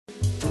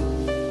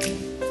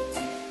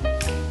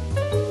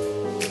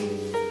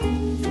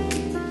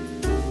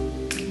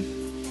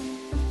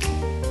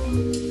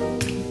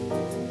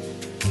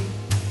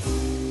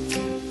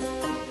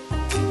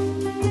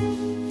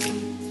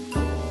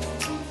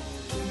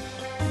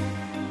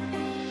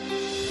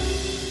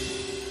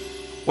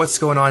What's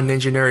going on,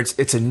 Ninja Nerds?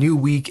 It's a new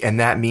week, and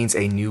that means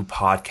a new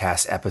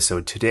podcast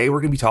episode. Today,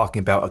 we're going to be talking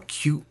about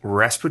acute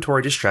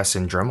respiratory distress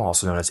syndrome,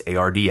 also known as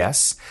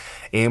ARDS.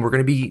 And we're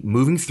going to be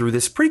moving through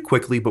this pretty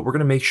quickly, but we're going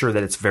to make sure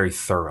that it's very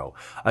thorough.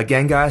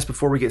 Again, guys,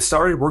 before we get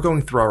started, we're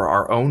going through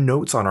our own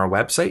notes on our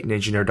website,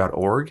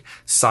 ninjanerd.org.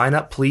 Sign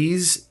up,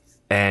 please,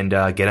 and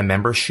get a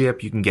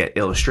membership. You can get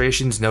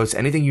illustrations, notes,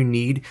 anything you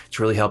need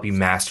to really help you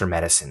master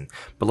medicine.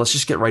 But let's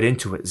just get right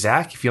into it.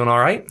 Zach, you feeling all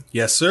right?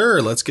 Yes,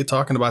 sir. Let's get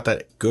talking about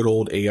that good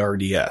old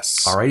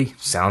ARDS. Alrighty,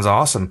 sounds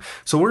awesome.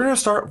 So we're going to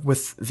start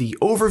with the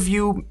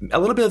overview, a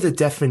little bit of the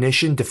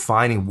definition,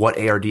 defining what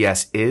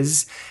ARDS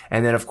is,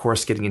 and then, of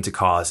course, getting into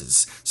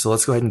causes. So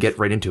let's go ahead and get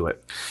right into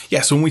it.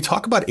 Yeah, so when we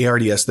talk about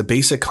ARDS, the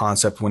basic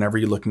concept, whenever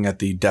you're looking at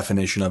the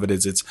definition of it,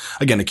 is it's,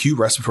 again, acute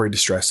respiratory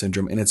distress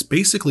syndrome, and it's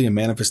basically a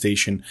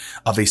manifestation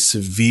of a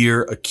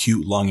severe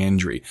acute lung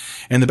injury.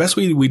 And the best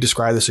way we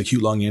describe this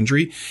acute lung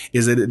injury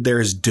is that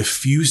there is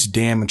diffuse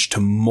damage to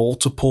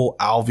multiple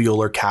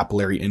alveolar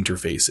capillary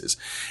interfaces.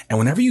 And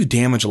whenever you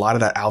damage a lot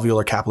of that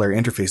alveolar capillary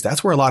interface,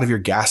 that's where a lot of your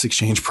gas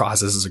exchange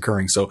process is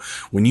occurring. So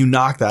when you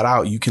knock that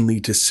out, you can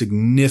lead to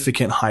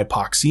significant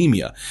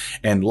hypoxemia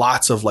and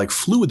lots of like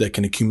fluid that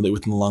can accumulate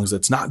within the lungs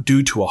that's not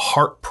due to a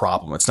heart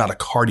problem. It's not a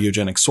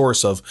cardiogenic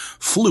source of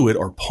fluid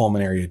or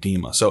pulmonary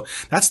edema. So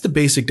that's the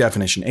basic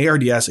definition.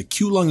 ARDS,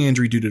 acute lung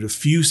injury due to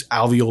diffuse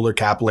alveolar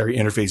capillary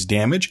interface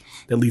damage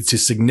that leads to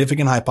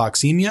significant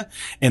hypoxemia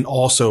and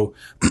also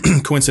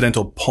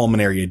coincidental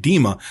pulmonary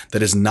edema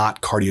that is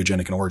not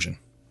cardiogenic in origin.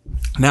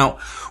 Now,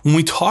 when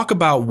we talk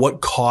about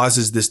what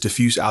causes this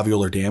diffuse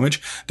alveolar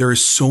damage, there are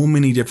so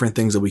many different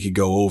things that we could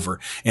go over,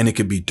 and it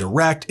could be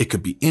direct, it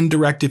could be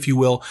indirect, if you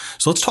will.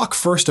 So let's talk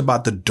first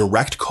about the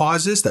direct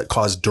causes that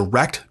cause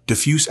direct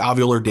diffuse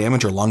alveolar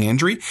damage or lung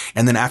injury,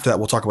 and then after that,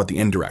 we'll talk about the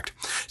indirect.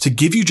 To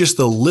give you just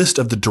the list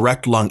of the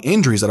direct lung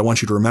injuries that I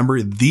want you to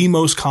remember, the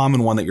most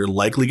common one that you're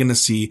likely going to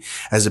see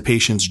as a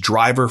patient's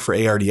driver for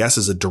ARDS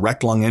as a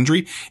direct lung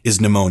injury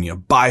is pneumonia,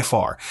 by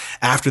far.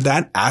 After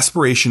that,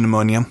 aspiration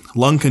pneumonia,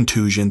 lung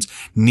contusions,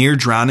 near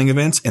drowning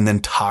events, and then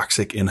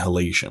toxic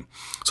inhalation.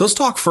 So let's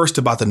talk first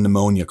about the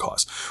pneumonia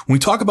cause. When we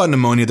talk about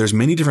pneumonia, there's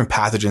many different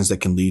pathogens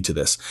that can lead to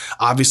this.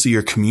 Obviously,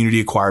 your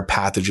community-acquired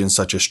pathogens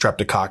such as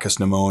Streptococcus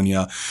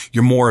pneumonia,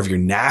 your more of your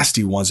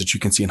nasty ones that you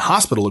can see in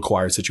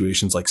hospital-acquired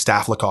situations like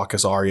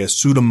Staphylococcus aureus,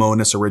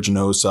 Pseudomonas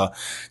aeruginosa.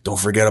 Don't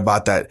forget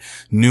about that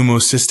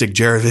pneumocystic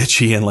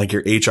Jerevich and like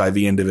your HIV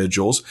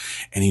individuals.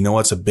 And you know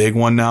what's a big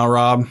one now,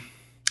 Rob?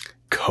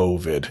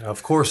 COVID.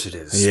 Of course it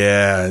is.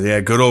 Yeah.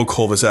 Good old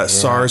COVID. It's that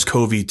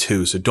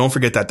SARS-CoV-2. So don't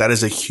forget that. That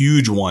is a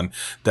huge one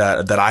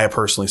that I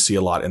personally see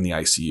a lot in the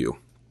ICU.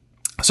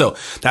 So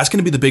that's going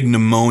to be the big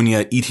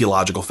pneumonia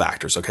etiological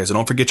factors. Okay. So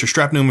don't forget your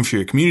strep pneumonia for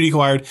your community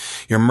acquired,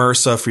 your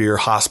MRSA for your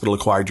hospital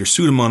acquired, your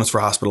Pseudomonas for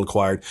hospital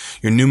acquired,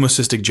 your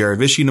pneumocystic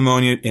Jerevich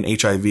pneumonia and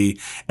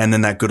HIV, and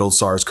then that good old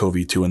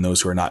SARS-CoV-2 in those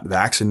who are not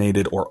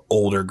vaccinated or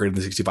older, greater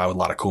than 65 with a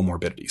lot of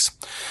comorbidities.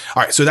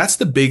 All right. So that's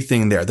the big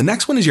thing there. The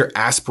next one is your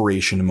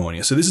aspiration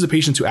pneumonia. So this is a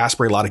patient who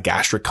aspirate a lot of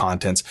gastric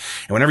contents.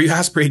 And whenever you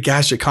aspirate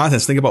gastric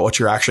contents, think about what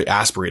you're actually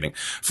aspirating.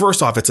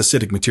 First off, it's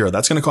acidic material.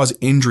 That's going to cause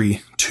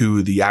injury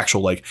to the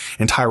actual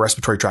entire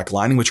respiratory tract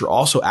lining, which are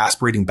also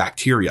aspirating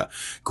bacteria,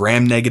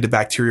 gram-negative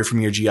bacteria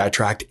from your GI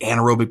tract,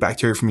 anaerobic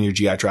bacteria from your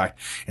GI tract,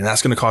 and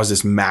that's going to cause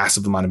this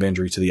massive amount of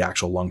injury to the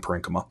actual lung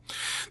parenchyma.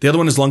 The other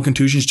one is lung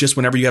contusions, just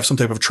whenever you have some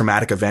type of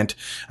traumatic event.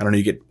 I don't know,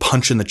 you get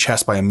punched in the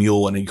chest by a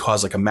mule and you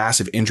cause like a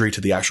massive injury to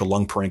the actual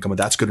lung parenchyma.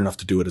 That's good enough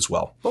to do it as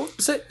well. Oh,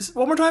 say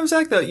one more time,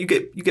 Zach. You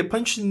get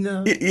punched in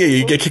the... Yeah,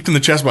 you get kicked in the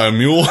chest by a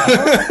mule.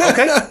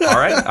 Okay. All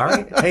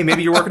right. Hey,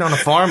 maybe you're working on a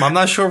farm. I'm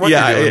not sure what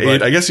you're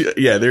doing. I guess,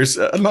 there's,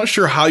 I'm not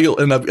sure how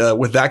you'll end up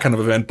with that kind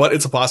of event, but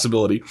it's a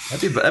possibility.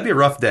 That'd be a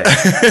rough day.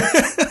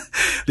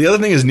 The other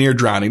thing is near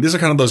drowning. These are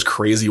kind of those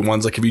crazy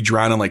ones. Like if you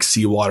drown in like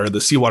seawater, the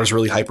seawater is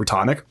really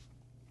hypertonic.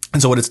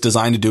 And so what it's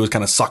designed to do is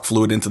kind of suck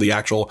fluid into the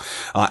actual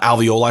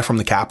alveoli from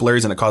the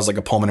capillaries, and it causes like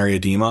a pulmonary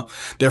edema,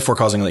 therefore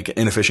causing like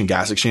inefficient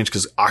gas exchange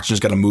because oxygen's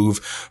got to move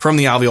from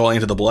the alveoli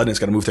into the blood and it's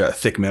got to move through that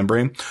thick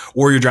membrane.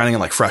 Or you're drowning in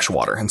like fresh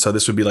water. And so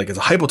this would be like it's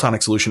a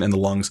hypotonic solution in the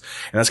lungs,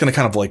 and that's going to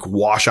kind of like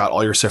wash out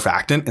all your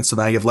surfactant. And so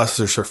now you have less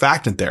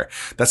surfactant there.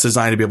 That's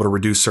designed to be able to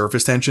reduce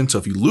surface tension. So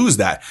if you lose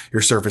that,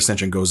 your surface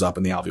tension goes up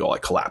and the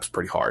alveoli collapse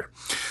pretty hard.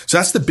 So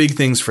that's the big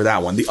things for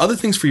that one. The other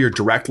things for your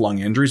direct lung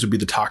injuries would be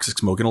the toxic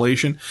smoke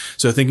inhalation.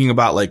 So thinking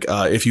about like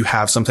if you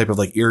have some type of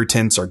like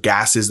irritants or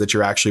gases that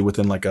you're actually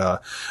within like a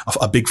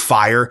big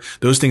fire,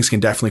 those things can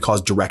definitely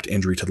cause direct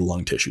injury to the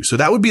lung tissue. So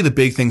that would be the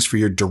big things for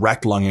your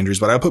direct lung injuries,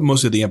 but I put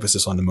most of the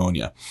emphasis on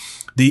pneumonia.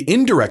 The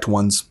indirect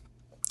ones,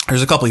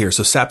 there's a couple here.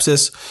 So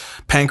sepsis,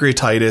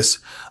 pancreatitis,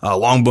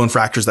 long bone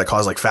fractures that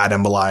cause like fat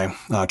emboli,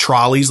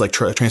 trolleys, like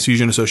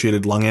transfusion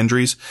associated lung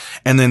injuries,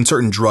 and then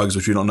certain drugs,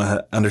 which we don't know how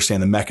to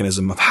understand the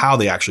mechanism of how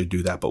they actually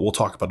do that, but we'll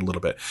talk about it a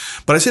little bit.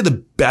 But I say the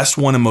best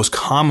one and most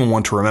common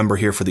one to remember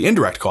here for the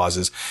indirect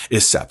causes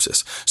is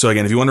sepsis. So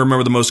again, if you want to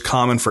remember the most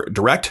common for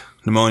direct,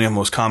 pneumonia,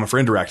 most common for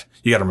indirect,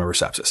 you got to remember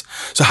sepsis.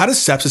 So how does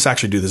sepsis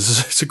actually do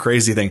this? It's a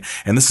crazy thing.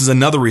 And this is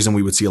another reason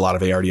we would see a lot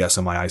of ARDS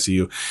in my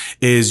ICU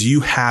is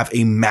you have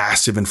a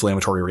massive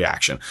inflammatory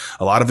reaction,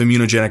 a lot of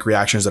immunogenic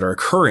reactions that are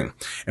occurring.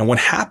 And what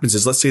happens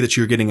is, let's say that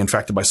you're getting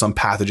infected by some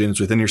pathogens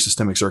within your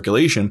systemic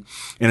circulation,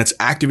 and it's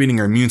activating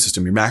your immune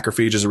system. Your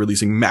macrophages are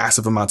releasing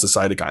massive amounts of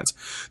cytokines.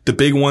 The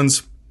big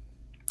ones,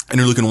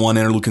 interleukin 1,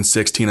 interleukin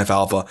 6, TNF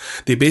alpha,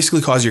 they basically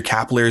cause your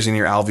capillaries in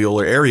your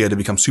alveolar area to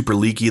become super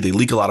leaky. They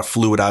leak a lot of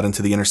fluid out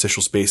into the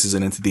interstitial spaces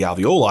and into the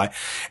alveoli.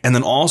 And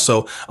then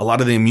also a lot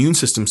of the immune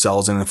system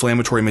cells and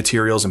inflammatory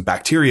materials and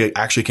bacteria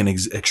actually can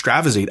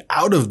extravasate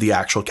out of the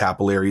actual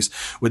capillaries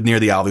near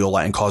the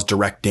alveoli and cause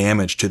direct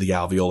damage to the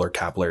alveolar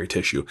capillary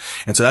tissue.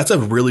 And so that's a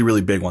really,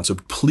 really big one. So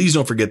please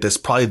don't forget this.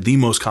 Probably the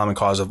most common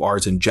cause of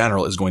ARDS in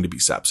general is going to be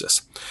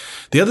sepsis.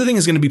 The other thing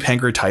is going to be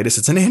pancreatitis.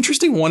 It's an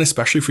interesting one,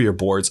 especially for your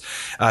boards.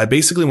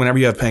 Basically, whenever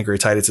you have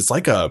pancreatitis, it's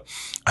like a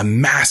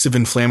massive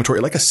inflammatory,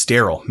 like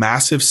a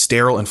massive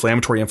sterile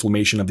inflammatory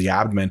inflammation of the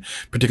abdomen,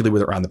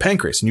 particularly around the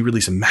pancreas. And you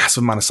release a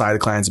massive amount of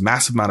cytokines,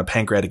 massive amount of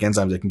pancreatic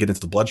enzymes that can get into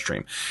the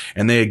bloodstream.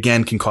 And they,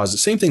 again, can cause the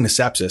same thing to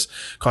sepsis,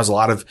 cause a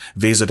lot of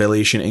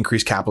vasodilation,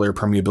 increase capillary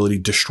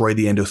permeability, destroy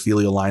the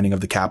endothelial lining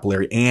of the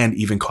capillary, and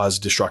even cause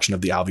destruction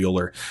of the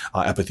alveolar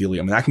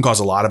epithelium. And that can cause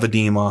a lot of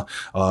edema,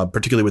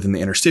 particularly within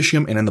the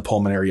interstitium and in the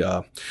pulmonary,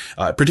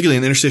 particularly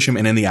in the interstitium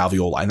and in the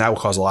alveoli. And that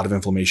will cause a lot of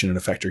inflammation and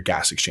affect your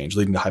gas exchange,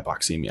 leading to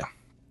hypoxemia.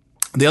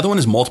 The other one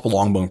is multiple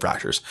long bone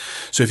fractures.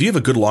 So if you have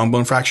a good long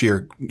bone fracture,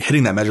 you're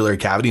hitting that medullary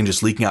cavity and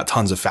just leaking out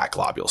tons of fat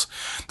globules.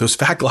 Those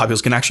fat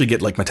globules can actually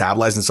get like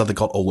metabolized in something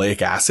called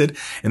oleic acid.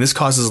 And this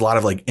causes a lot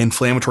of like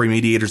inflammatory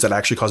mediators that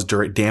actually cause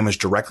damage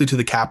directly to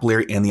the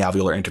capillary and the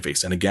alveolar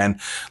interface. And again,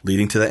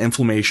 leading to that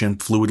inflammation,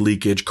 fluid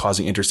leakage,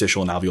 causing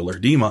interstitial and alveolar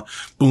edema.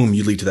 Boom,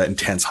 you lead to that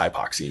intense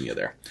hypoxemia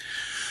there.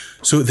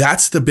 So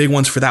that's the big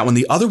ones for that one.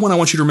 The other one I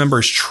want you to remember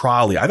is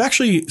Trali. I've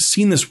actually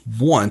seen this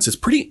once. It's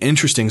pretty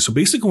interesting. So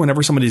basically,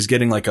 whenever somebody's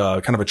getting like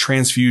a kind of a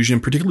transfusion,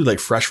 particularly like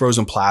fresh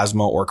frozen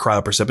plasma or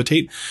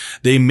cryoprecipitate,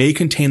 they may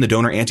contain the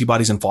donor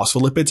antibodies and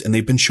phospholipids, and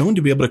they've been shown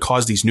to be able to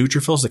cause these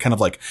neutrophils to kind of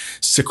like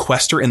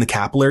sequester in the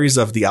capillaries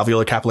of the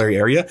alveolar capillary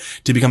area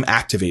to become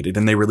activated.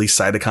 And they release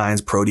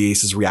cytokines,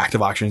 proteases,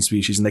 reactive oxygen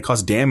species, and they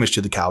cause damage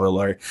to the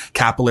capillary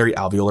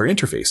alveolar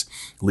interface,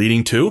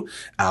 leading to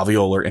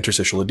alveolar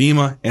interstitial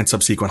edema and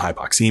subsequent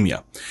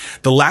hypoxemia.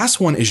 The last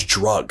one is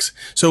drugs.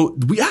 So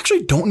we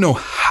actually don't know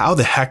how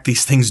the heck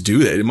these things do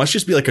that. It must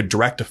just be like a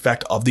direct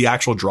effect of the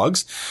actual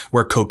drugs,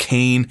 where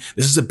cocaine,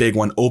 this is a big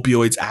one,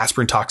 opioids,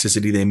 aspirin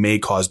toxicity, they may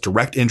cause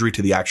direct injury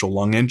to the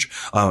actual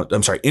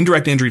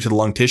indirect injury to the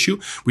lung tissue.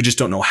 We just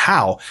don't know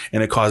how.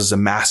 And it causes a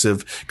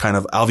massive kind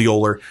of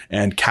alveolar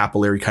and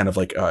capillary kind of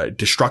like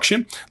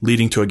destruction,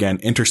 leading to, again,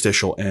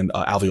 interstitial and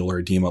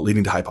alveolar edema,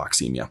 leading to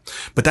hypoxemia.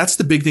 But that's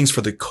the big things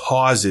for the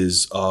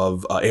causes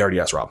of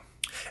ARDS, Rob.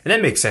 And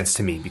that makes sense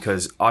to me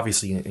because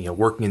obviously,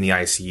 working in the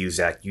ICU,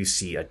 Zach, you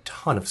see a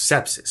ton of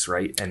sepsis,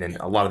 right? And then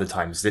a lot of the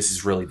times this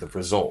is really the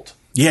result.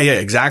 Yeah,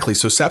 exactly.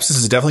 So sepsis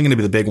is definitely going to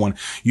be the big one.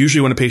 Usually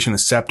when a patient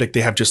is septic,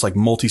 they have just like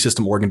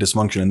multi-system organ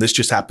dysfunction. And this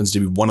just happens to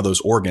be one of those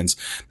organs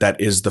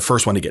that is the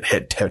first one to get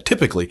hit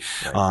typically,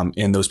 right,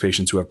 in those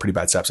patients who have pretty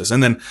bad sepsis.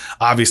 And then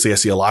obviously I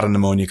see a lot of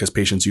pneumonia because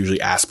patients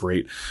usually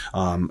aspirate,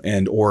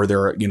 or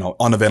they're,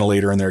 on a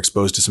ventilator and they're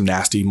exposed to some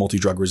nasty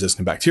multi-drug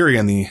resistant bacteria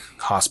in the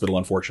hospital,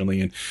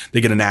 unfortunately. And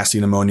they get a nasty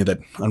pneumonia that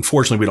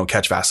unfortunately we don't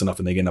catch fast enough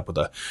and they end up with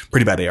a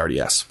pretty bad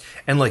ARDS.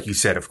 And like you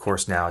said, of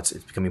course, now it's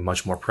becoming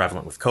much more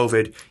prevalent with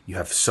COVID.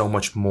 You have so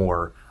much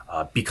more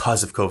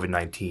because of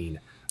COVID-19.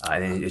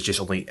 And it's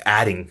just only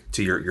adding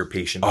to your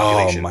patient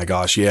population. Oh my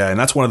gosh, yeah. And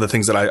that's one of the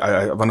things that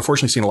I've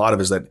unfortunately seen a lot of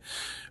is that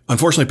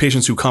unfortunately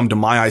patients who come to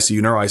my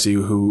ICU, neuro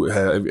ICU, who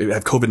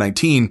have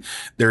COVID-19,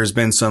 there's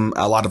been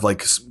a lot of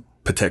like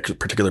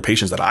particular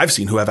patients that I've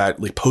seen who have had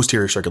like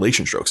posterior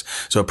circulation strokes.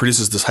 So it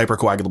produces this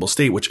hypercoagulable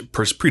state, which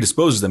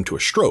predisposes them to a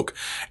stroke.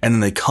 And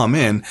then they come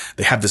in,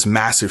 they have this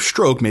massive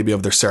stroke, maybe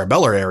of their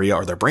cerebellar area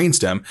or their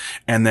brainstem.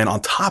 And then on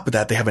top of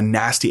that, they have a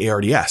nasty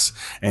ARDS.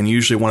 And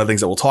usually one of the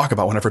things that we'll talk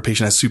about whenever a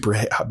patient has super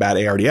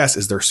bad ARDS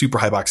is they're super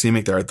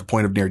hypoxemic. They're at the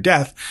point of near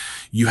death.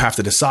 You have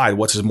to decide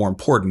what's more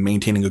important,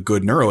 maintaining a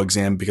good neuro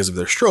exam because of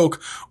their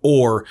stroke,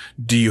 or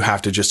do you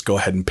have to just go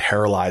ahead and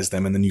paralyze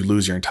them and then you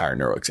lose your entire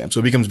neuro exam? So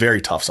it becomes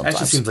very tough sometimes. That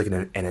just seems like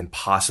an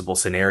impossible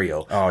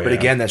scenario. Oh, yeah. But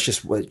again, that's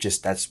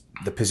that's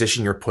the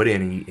position you're put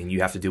in, and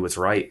you have to do what's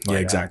right. Yeah,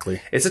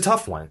 exactly. It's a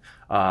tough one.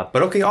 But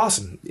okay,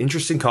 awesome.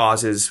 Interesting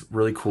causes,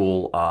 really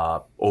cool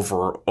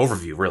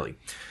overview, really.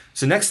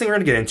 So next thing we're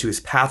going to get into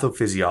is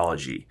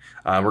pathophysiology.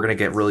 We're going to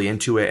get really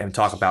into it and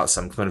talk about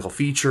some clinical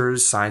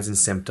features, signs, and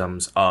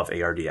symptoms of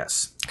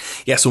ARDS.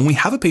 Yeah, so when we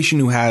have a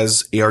patient who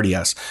has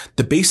ARDS,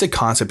 the basic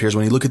concept here is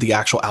when you look at the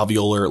actual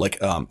alveolar,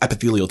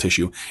 epithelial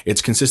tissue,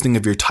 it's consisting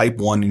of your type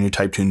 1 and your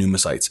type 2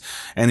 pneumocytes.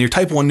 And your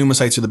type 1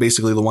 pneumocytes are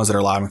basically the ones that are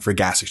allowing for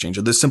gas exchange,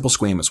 or the simple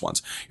squamous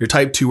ones. Your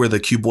type 2 are the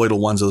cuboidal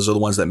ones. Those are the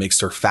ones that make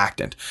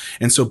surfactant.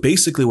 And so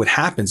basically what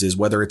happens is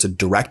whether it's a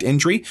direct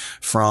injury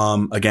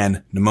from,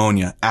 again,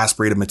 pneumonia,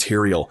 aspirated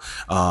material,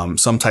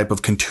 some type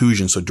of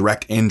contusion, so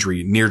direct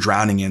injury, near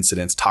drowning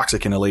incidents,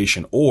 toxic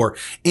inhalation, or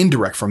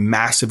indirect from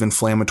massive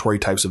inflammatory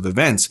types of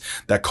events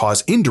that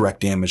cause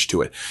indirect damage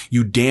to it.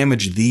 You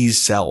damage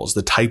these cells,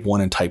 the type 1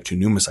 and type 2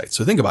 pneumocytes.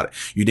 So think about it.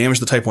 You damage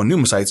the type 1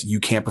 pneumocytes, you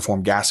can't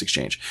perform gas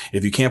exchange.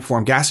 If you can't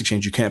perform gas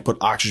exchange, you can't put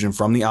oxygen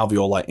from the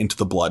alveoli into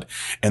the blood,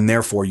 and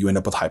therefore you end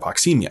up with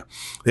hypoxemia.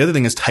 The other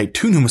thing is type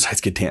 2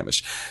 pneumocytes get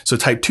damaged. So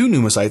type 2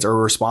 pneumocytes are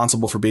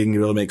responsible for being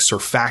able to make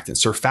surfactant.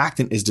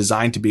 Surfactant is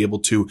designed to be able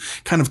to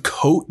kind of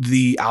coat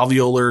the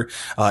alveolar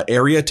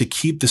area to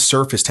keep the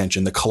surface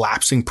tension, the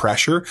collapsing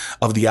pressure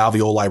of the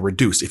alveoli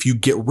reduced. If you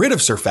get rid of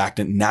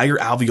surfactant, now your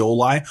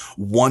alveoli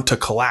want to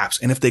collapse.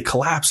 And if they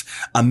collapse,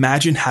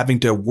 imagine having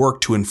to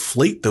work to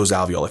inflate those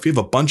alveoli. If you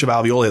have a bunch of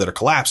alveoli that are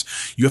collapsed,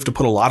 you have to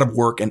put a lot of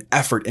work and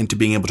effort into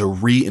being able to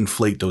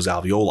re-inflate those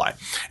alveoli.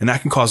 And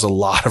that can cause a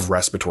lot of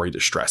respiratory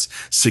distress,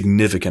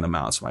 significant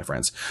amounts, my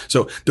friends.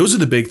 So those are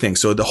the big things.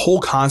 So the whole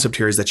concept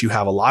here is that you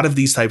have a lot of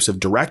these types of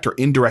direct or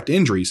indirect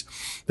injuries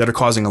that are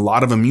causing a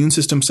lot of immune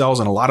system cells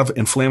and a lot of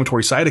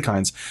inflammatory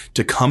cytokines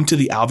to come to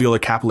the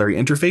alveolar capillary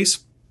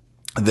interface,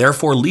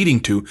 therefore leading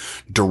to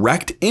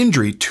direct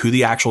injury to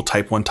the actual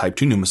type 1, type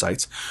 2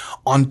 pneumocytes.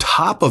 On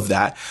top of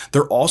that,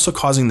 they're also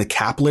causing the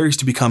capillaries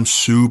to become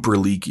super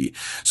leaky.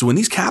 So when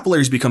these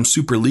capillaries become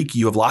super leaky,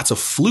 you have lots of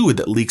fluid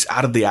that leaks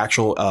out of the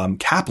actual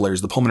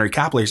capillaries, the pulmonary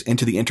capillaries,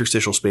 into the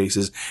interstitial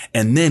spaces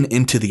and then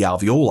into the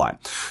alveoli.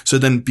 So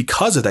then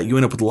because of that, you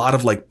end up with a lot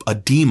of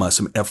edema,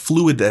 some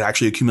fluid that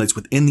actually accumulates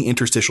within the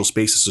interstitial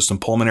spaces, so some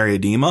pulmonary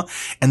edema.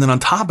 And then on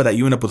top of that,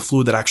 you end up with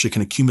fluid that actually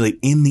can accumulate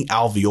in the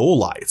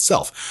alveoli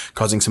itself,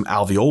 causing some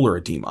alveolar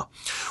edema.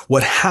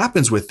 What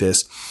happens with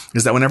this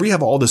is that whenever you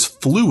have all this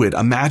fluid,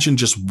 imagine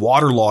just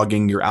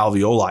waterlogging your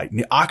alveoli.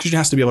 The oxygen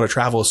has to be able to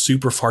travel a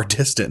super far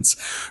distance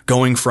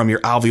going from your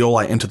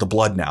alveoli into the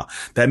blood now.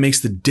 That makes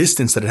the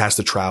distance that it has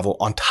to travel.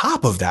 On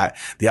top of that,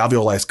 the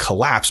alveoli is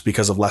collapsed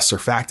because of less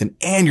surfactant,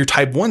 and your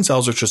type 1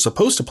 cells, which are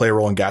supposed to play a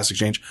role in gas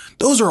exchange,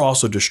 those are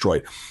also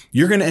destroyed.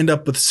 You're going to end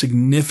up with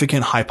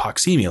significant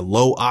hypoxemia,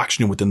 low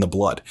oxygen within the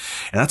blood.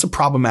 And that's a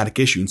problematic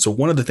issue. And so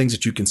one of the things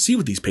that you can see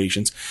with these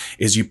patients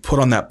is you put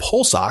on that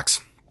pulse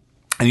ox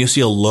and you'll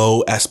see a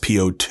low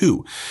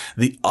SpO2.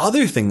 The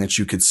other thing that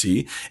you could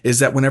see is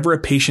that whenever a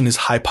patient is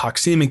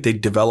hypoxemic, they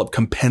develop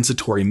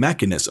compensatory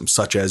mechanisms,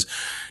 such as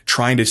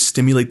trying to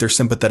stimulate their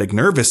sympathetic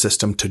nervous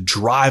system to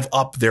drive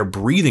up their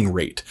breathing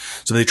rate.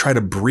 So they try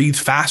to breathe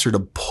faster to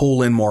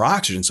pull in more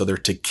oxygen. So they're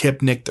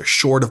tachypnic, they're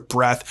short of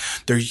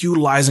breath, they're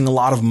utilizing a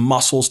lot of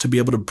muscles to be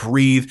able to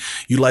breathe,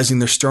 utilizing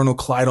their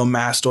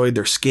sternocleidomastoid,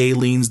 their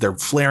scalenes, they're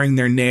flaring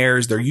their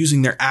nares, they're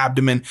using their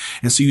abdomen.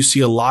 And so you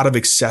see a lot of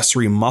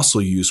accessory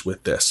muscle use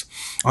with this.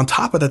 On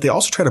top of that, they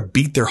also try to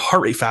beat their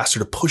heart rate faster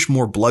to push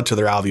more blood to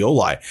their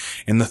alveoli,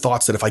 in the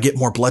thoughts that if I get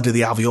more blood to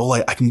the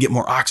alveoli, I can get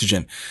more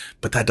oxygen.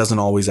 But that doesn't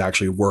always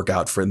actually work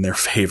out in their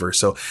favor.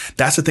 So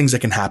that's the things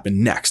that can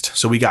happen next.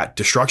 So we got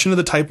destruction of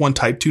the type 1,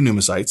 type 2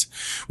 pneumocytes.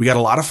 We got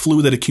a lot of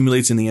fluid that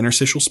accumulates in the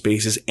interstitial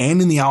spaces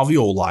and in the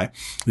alveoli,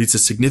 leads to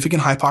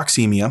significant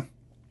hypoxemia.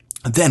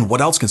 Then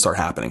what else can start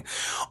happening?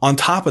 On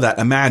top of that,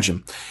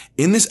 imagine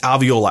in this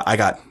alveoli, I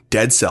got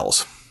dead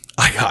cells.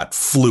 I got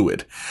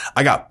fluid.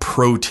 I got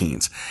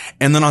proteins.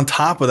 And then on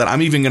top of that,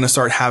 I'm even going to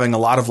start having a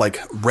lot of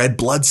red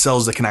blood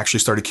cells that can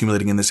actually start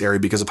accumulating in this area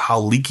because of how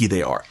leaky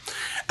they are.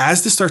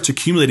 As this starts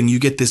accumulating, you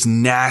get this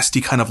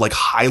nasty kind of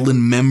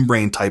hyaline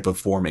membrane type of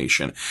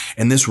formation.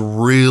 And this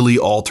really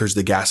alters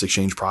the gas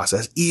exchange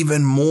process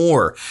even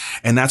more.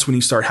 And that's when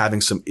you start having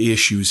some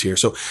issues here.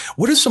 So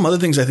what are some other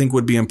things I think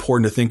would be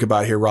important to think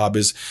about here, Rob,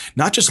 is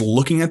not just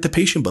looking at the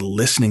patient, but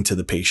listening to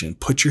the patient.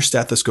 Put your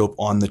stethoscope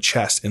on the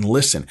chest and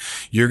listen.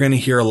 You're going to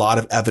hear a lot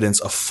of evidence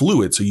of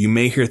fluid. So you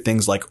may hear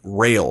things like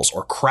rales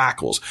or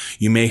crackles.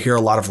 You may hear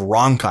a lot of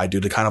rhonchi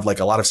due to kind of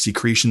a lot of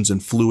secretions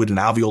and fluid and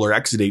alveolar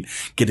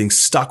exudate getting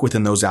stuck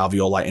within those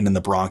alveoli and in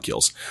the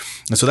bronchioles.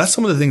 And so that's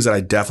some of the things that I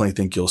definitely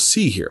think you'll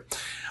see here.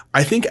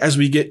 I think as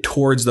we get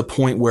towards the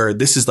point where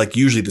this is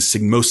usually the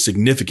most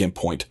significant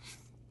point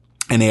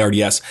in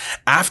ARDS,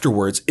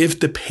 afterwards,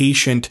 if the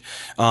patient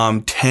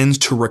tends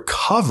to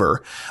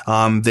recover,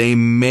 they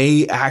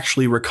may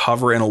actually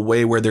recover in a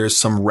way where there's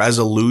some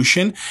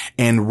resolution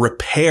and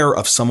repair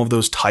of some of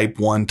those type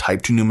 1,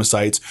 type 2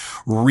 pneumocytes,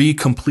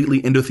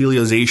 completely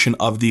endothelialization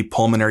of the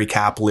pulmonary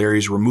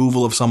capillaries,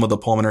 removal of some of the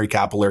pulmonary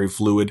capillary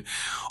fluid.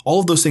 All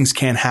of those things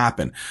can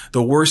happen.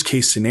 The worst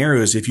case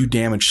scenario is if you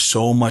damage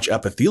so much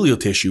epithelial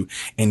tissue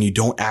and you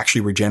don't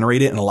actually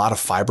regenerate it, and a lot of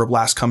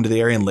fibroblasts come to the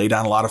area and lay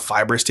down a lot of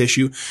fibrous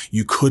tissue, you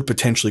you could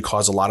potentially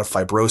cause a lot of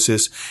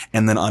fibrosis.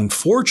 And then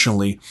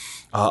unfortunately,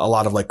 a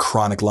lot of like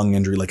chronic lung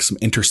injury, like some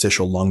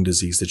interstitial lung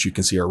disease that you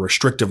can see, or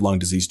restrictive lung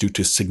disease due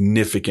to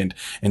significant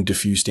and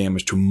diffuse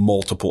damage to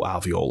multiple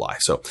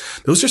alveoli. So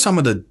those are some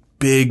of the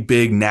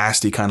big,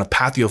 nasty kind of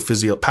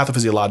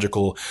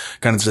pathophysiological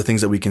kinds of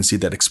things that we can see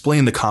that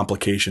explain the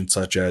complications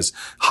such as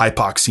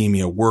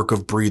hypoxemia, work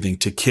of breathing,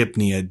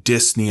 tachypnea,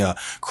 dyspnea,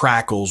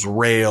 crackles,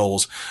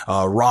 rales,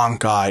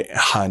 rhonchi,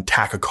 and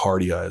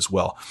tachycardia as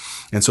well.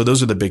 And so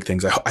those are the big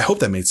things. I hope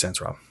that made sense,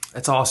 Rob.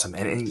 That's awesome.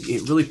 And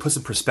it really puts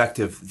in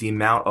perspective the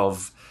amount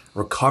of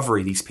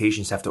recovery these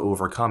patients have to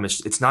overcome.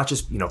 It's not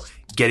just,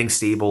 getting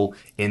stable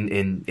in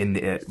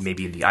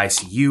maybe in the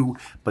ICU,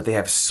 but they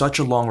have such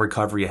a long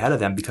recovery ahead of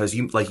them because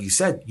like you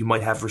said, you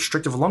might have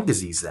restrictive lung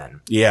disease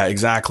then. Yeah,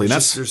 exactly.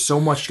 There's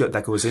so much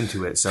that goes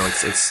into it. So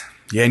it's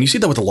yeah, and you see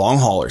that with the long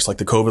haulers, like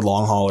the COVID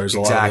long haulers.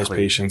 Exactly, a lot of those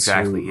patients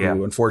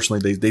who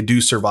unfortunately they do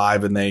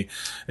survive and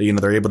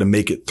they're able to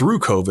make it through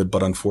COVID,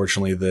 but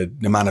unfortunately the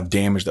amount of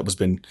damage that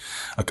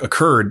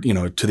occurred,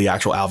 to the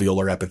actual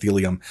alveolar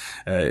epithelium,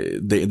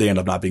 they end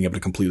up not being able to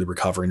completely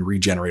recover and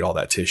regenerate all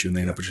that tissue, and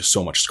they end up with just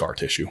so much scar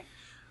tissue.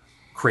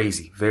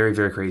 Crazy. Very,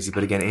 very crazy.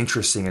 But again,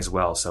 interesting as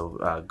well.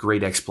 So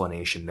great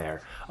explanation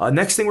there.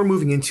 Next thing we're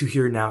moving into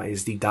here now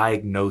is the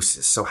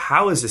diagnosis. So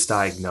how is this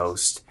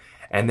diagnosed?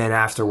 And then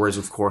afterwards,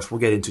 of course, we'll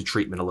get into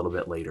treatment a little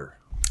bit later.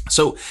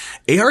 So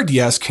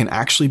ARDS can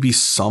actually be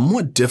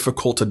somewhat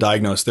difficult to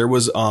diagnose. There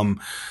was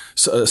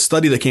a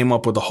study that came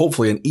up with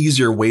hopefully an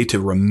easier way to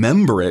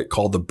remember it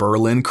called the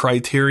Berlin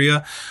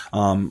criteria.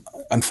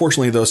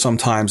 Unfortunately, though,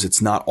 sometimes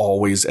it's not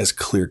always as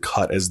clear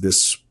cut as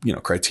this,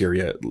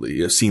 criteria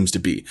seems to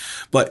be.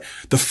 But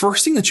the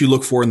first thing that you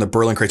look for in the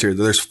Berlin criteria,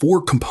 there's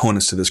 4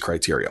 components to this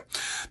criteria.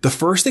 The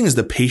first thing is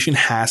the patient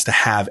has to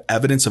have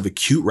evidence of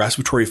acute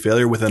respiratory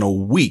failure within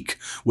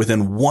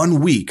 1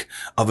 week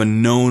of a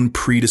known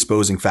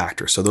predisposing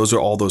factor. So those are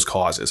all those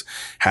causes.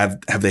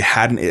 Have they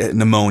had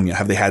pneumonia?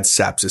 Have they had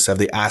sepsis? Have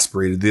they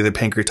aspirated? Did they have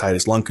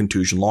pancreatitis, lung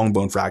contusion, long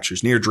bone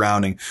fractures, near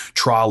drowning,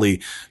 trolley,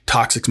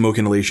 toxic smoke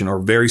inhalation, or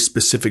very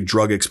specific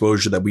drug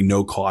exposure that we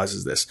know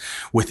causes this?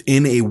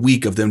 Within a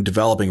week of them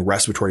developing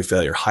respiratory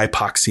failure,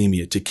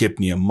 hypoxemia,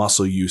 tachypnea,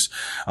 muscle use,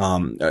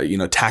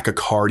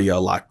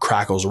 tachycardia, like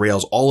crackles,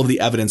 rales, all of the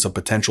evidence of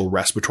potential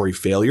respiratory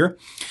failure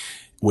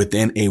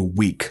within a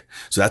week.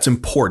 So that's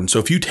important. So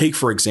if you take,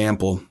 for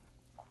example,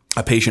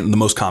 a patient, the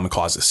most common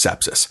cause is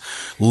sepsis.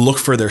 Look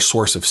for their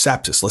source of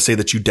sepsis. Let's say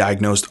that you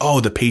diagnosed,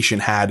 the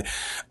patient had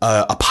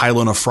a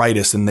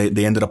pyelonephritis and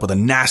they ended up with a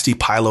nasty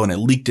pyelo and it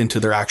leaked into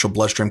their actual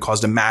bloodstream,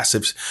 caused a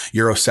massive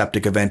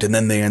uroseptic event, and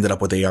then they ended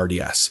up with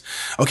ARDS.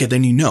 Okay,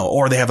 then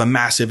or they have a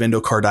massive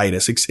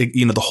endocarditis.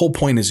 The whole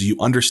point is you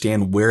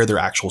understand where their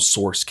actual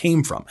source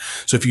came from.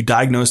 So if you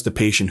diagnose the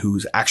patient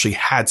who's actually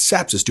had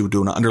sepsis due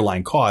to an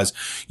underlying cause,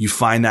 you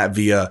find that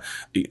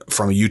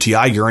from a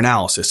UTI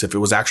urinalysis. If it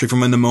was actually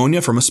from a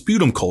pneumonia, from a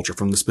sputum culture,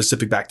 from the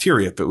specific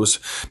bacteria. If it was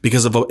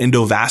because of an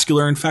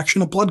endovascular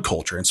infection, a blood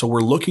culture. And so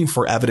we're looking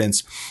for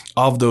evidence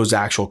of those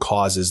actual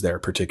causes there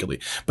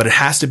particularly. But it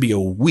has to be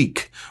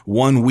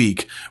 1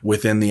 week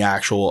within the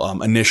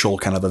actual initial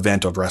kind of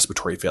event of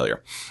respiratory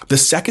failure. The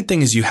second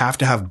thing is you have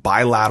to have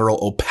bilateral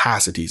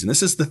opacities. And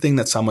this is the thing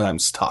that's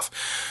sometimes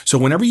tough. So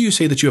whenever you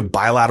say that you have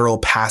bilateral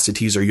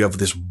opacities or you have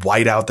this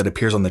whiteout that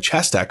appears on the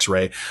chest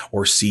x-ray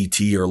or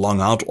CT or lung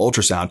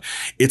ultrasound,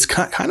 it's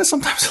kind of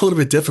sometimes a little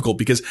bit difficult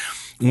because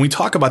when we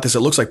talk about this, it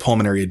looks like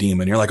pulmonary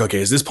edema. And you're like, okay,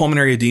 is this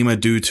pulmonary edema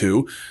due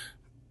to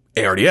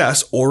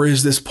ARDS, or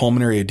is this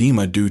pulmonary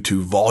edema due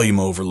to volume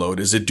overload?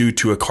 Is it due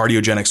to a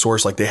cardiogenic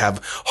source like they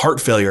have heart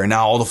failure and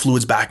now all the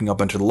fluid's backing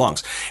up into the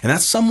lungs? And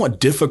that's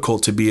somewhat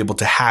difficult to be able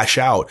to hash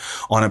out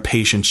on a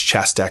patient's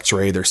chest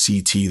x-ray, their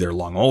CT, their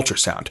lung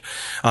ultrasound.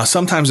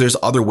 Sometimes there's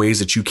other ways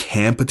that you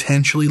can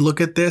potentially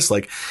look at this.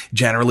 Like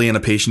generally in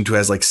a patient who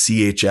has like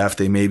CHF,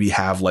 they maybe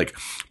have like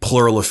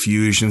pleural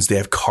effusions, they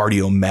have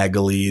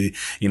cardiomegaly,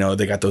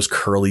 they got those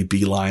curly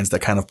B lines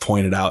that kind of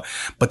point it out,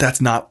 but that's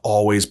not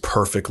always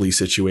perfectly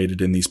situated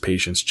in these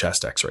patients'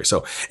 chest x-ray.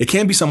 So it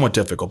can be somewhat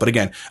difficult. But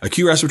again,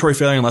 acute respiratory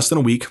failure in less than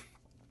a week,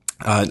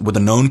 with a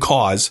known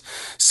cause.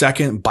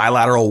 Second,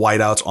 bilateral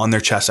whiteouts on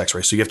their chest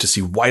x-ray. So you have to see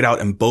whiteout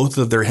in both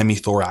of their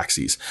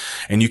hemithoraxes.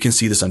 And you can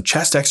see this on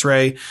chest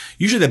x-ray.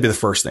 Usually that'd be the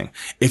first thing.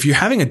 If you're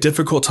having a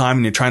difficult time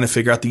and you're trying to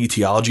figure out the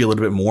etiology a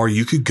little bit more,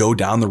 you could go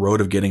down the road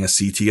of getting a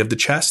CT of the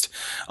chest.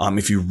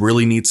 If you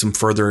really need some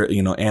further,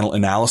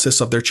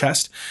 analysis of their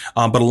chest.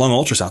 But a lung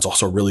ultrasound is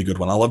also a really good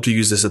one. I love to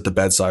use this at the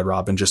bedside,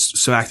 Rob, and just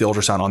smack the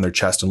ultrasound on their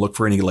chest and look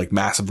for any like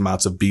massive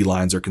amounts of B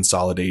lines or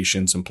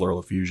consolidations and pleural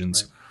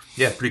effusions. Right.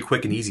 Yeah, pretty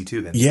quick and easy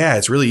too then. Yeah,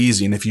 it's really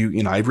easy. And if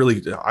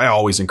I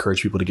always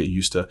encourage people to get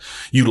used to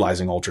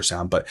utilizing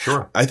ultrasound, but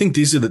sure. I think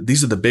these are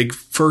the big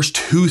first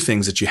 2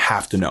 things that you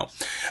have to know.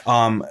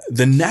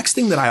 The next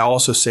thing that I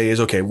also say is,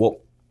 okay,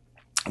 well,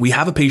 we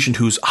have a patient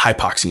who's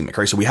hypoxemic,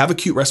 right? So we have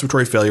acute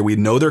respiratory failure. We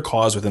know their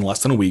cause within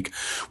less than a week.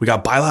 We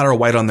got bilateral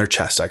white on their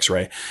chest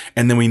x-ray.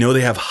 And then we know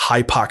they have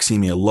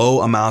hypoxemia, low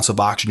amounts of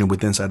oxygen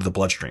within inside of the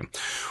bloodstream.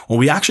 Well,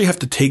 we actually have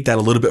to take that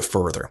a little bit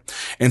further.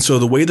 And so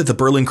the way that the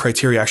Berlin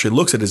criteria actually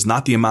looks at it is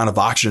not the amount of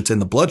oxygen that's in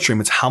the bloodstream.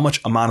 It's how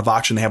much amount of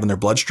oxygen they have in their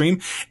bloodstream.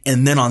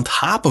 And then on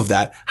top of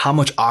that, how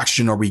much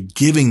oxygen are we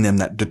giving them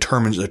that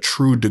determines a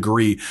true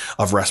degree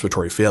of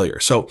respiratory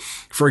failure. So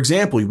for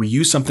example, we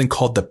use something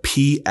called the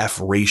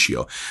PF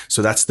ratio.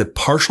 So that's the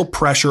partial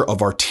pressure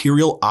of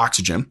arterial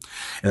oxygen,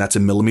 and that's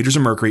in millimeters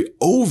of mercury,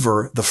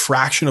 over the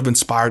fraction of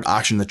inspired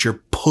oxygen that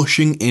you're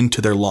pushing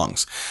into their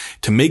lungs.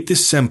 To make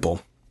this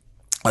simple,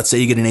 let's say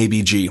you get an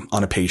ABG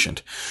on a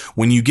patient.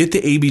 When you get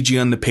the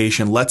ABG on the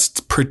patient, let's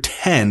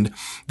pretend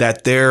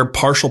that their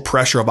partial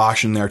pressure of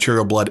oxygen in the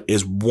arterial blood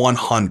is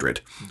 100.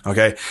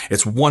 Okay.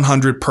 It's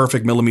 100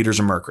 perfect millimeters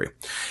of mercury.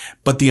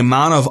 But the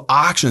amount of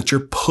oxygen that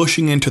you're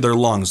pushing into their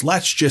lungs,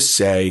 let's just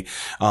say,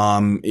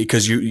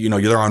 because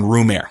they're on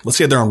room air. Let's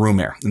say they're on room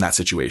air in that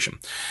situation.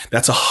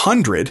 That's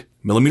 100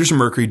 millimeters of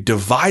mercury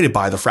divided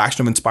by the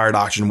fraction of inspired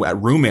oxygen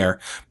at room air,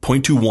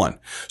 0.21.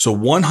 So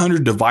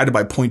 100 divided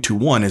by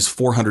 0.21 is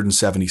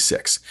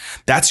 476.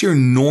 That's your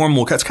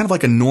normal, that's kind of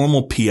like a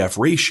normal PF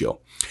ratio.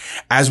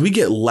 As we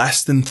get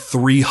less than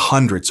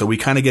 300, so we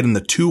kind of get in the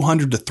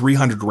 200 to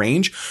 300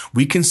 range,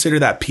 we consider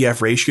that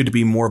PF ratio to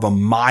be more of a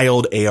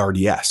mild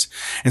ARDS.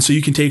 And so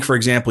you can take, for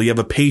example, you have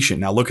a patient.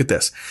 Now look at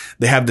this.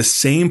 They have the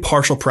same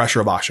partial pressure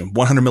of oxygen,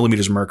 100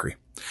 millimeters of mercury.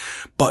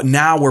 But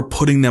now we're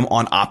putting them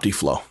on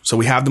OptiFlow. So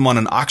we have them on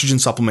an oxygen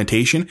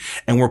supplementation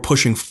and we're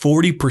pushing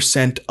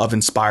 40% of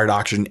inspired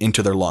oxygen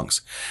into their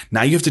lungs.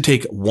 Now you have to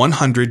take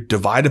 100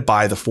 divided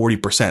by the 40%,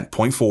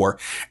 0.4,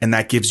 and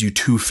that gives you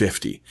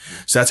 250.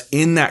 So that's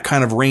in that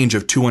kind of range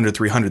of 200,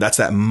 300. That's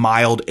that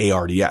mild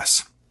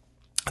ARDS.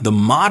 The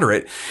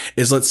moderate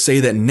is, let's say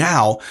that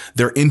now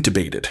they're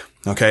intubated.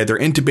 Okay. They're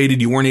intubated.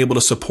 You weren't able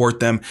to support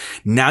them.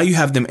 Now you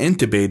have them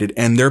intubated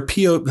and their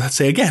let's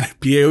say again,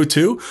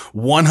 PaO2,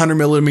 100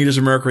 millimeters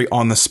of mercury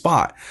on the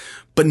spot.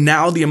 But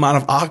now the amount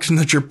of oxygen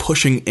that you're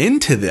pushing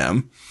into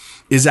them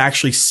is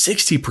actually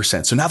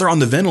 60%. So now they're on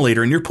the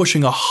ventilator and you're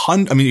pushing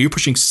you're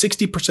pushing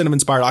 60% of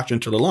inspired oxygen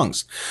to the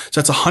lungs.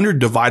 So that's 100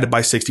 divided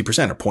by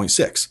 60% or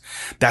 0.6.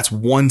 That's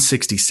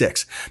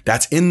 166.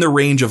 That's in the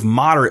range of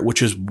moderate,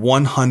 which is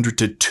 100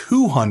 to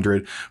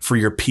 200 for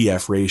your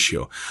PF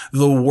ratio.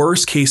 The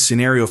worst case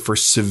scenario for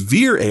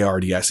severe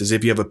ARDS is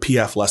if you have a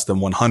PF less than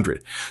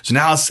 100. So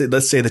now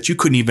let's say that you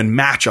couldn't even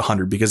match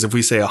 100, because if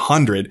we say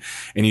 100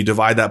 and you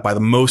divide that by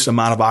the most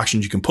amount of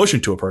oxygen you can push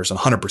into a person,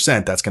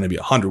 100%, that's going to be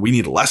 100. We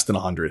need less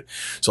than 100.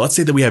 So let's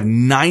say that we have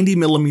 90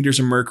 millimeters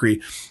of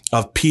mercury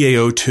of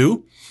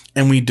PaO2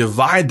 and we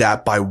divide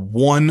that by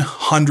 100%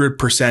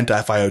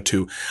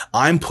 FiO2.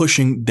 I'm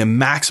pushing the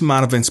max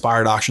amount of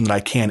inspired oxygen that I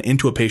can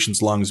into a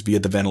patient's lungs via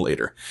the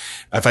ventilator.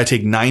 If I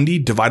take 90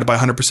 divided by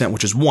 100%,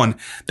 which is 1,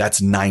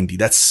 that's 90.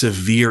 That's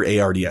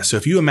severe ARDS. So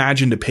if you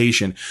imagined a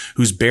patient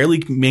who's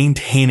barely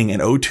maintaining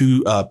an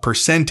O2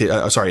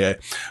 a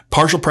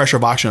partial pressure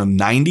of oxygen of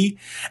 90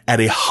 at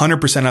 100%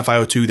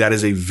 FiO2, that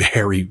is a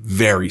very,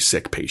 very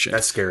sick patient.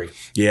 That's scary.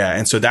 Yeah.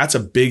 And so that's a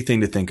big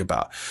thing to think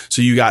about.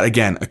 So you got,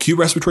 again, acute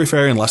respiratory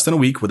failure in less than a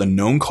week with a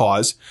known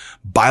cause,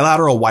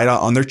 bilateral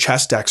whiteout on their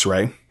chest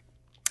x-ray,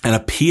 and a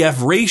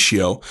PF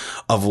ratio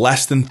of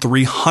less than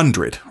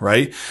 300,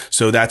 right?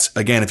 So that's,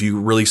 again, if you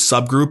really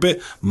subgroup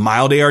it,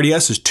 mild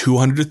ARDS is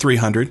 200 to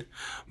 300,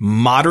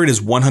 moderate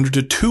is 100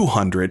 to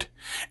 200,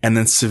 and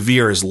then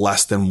severe is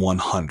less than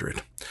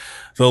 100.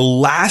 The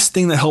last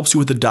thing that helps you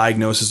with the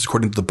diagnosis,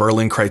 according to the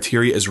Berlin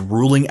criteria, is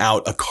ruling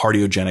out a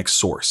cardiogenic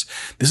source.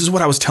 This is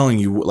what I was telling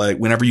you, like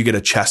whenever you get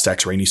a chest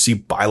x-ray and you see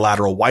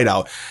bilateral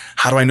whiteout,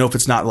 how do I know if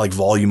it's not like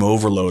volume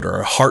overload or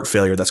a heart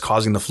failure that's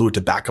causing the fluid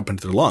to back up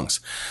into their lungs?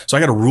 So I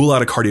got to rule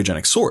out a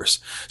cardiogenic source.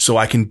 So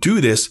I can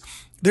do this.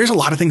 There's a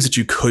lot of things that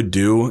you could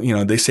do. You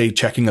know, they say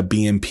checking a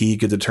BMP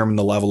could determine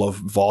the level of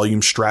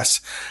volume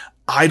stress.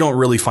 I don't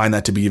really find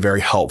that to be a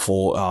very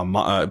helpful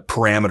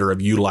parameter of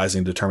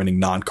utilizing determining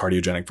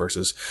non-cardiogenic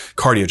versus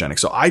cardiogenic.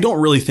 So I don't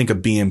really think a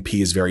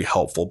BMP is very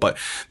helpful, but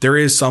there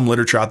is some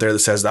literature out there that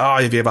says,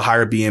 if you have a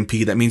higher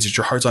BMP, that means that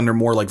your heart's under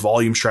more like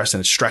volume stress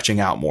and it's stretching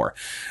out more.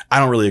 I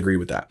don't really agree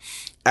with that.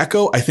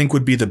 Echo, I think,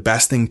 would be the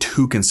best thing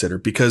to consider,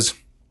 because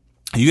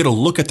you got to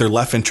look at their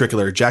left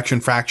ventricular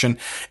ejection fraction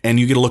and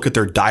you got to look at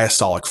their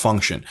diastolic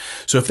function.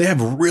 So if they have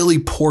really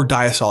poor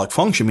diastolic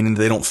function, meaning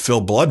they don't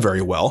fill blood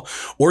very well,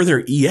 or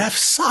their EF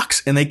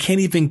sucks and they can't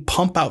even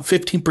pump out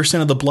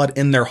 15% of the blood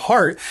in their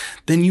heart,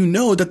 then you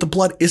know that the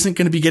blood isn't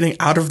going to be getting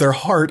out of their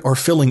heart or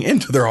filling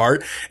into their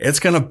heart. It's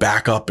going to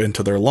back up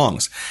into their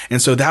lungs.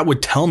 And so that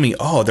would tell me,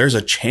 there's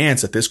a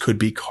chance that this could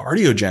be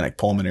cardiogenic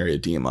pulmonary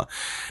edema.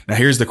 Now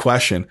here's the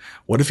question.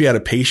 What if you had a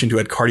patient who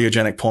had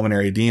cardiogenic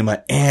pulmonary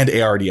edema and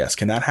ARDS?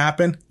 Can that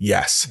happen?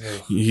 Yes,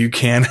 you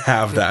can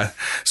have that.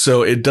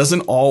 So it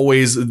doesn't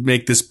always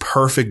make this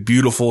perfect,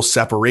 beautiful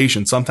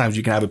separation. Sometimes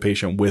you can have a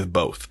patient with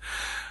both.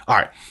 All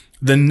right.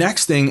 The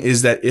next thing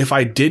is that if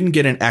I didn't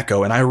get an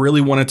echo and I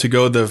really wanted to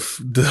go the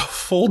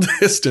full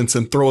distance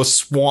and throw a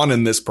swan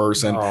in this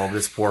person. Oh,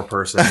 this poor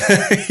person.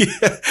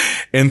 Yeah,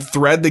 and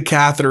thread the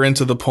catheter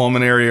into the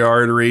pulmonary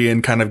artery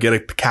and kind of get a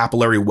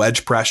capillary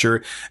wedge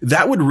pressure,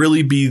 that would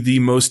really be the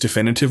most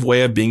definitive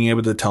way of being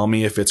able to tell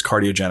me if it's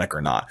cardiogenic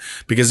or not.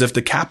 Because if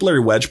the capillary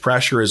wedge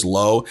pressure is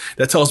low,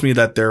 that tells me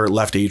that their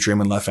left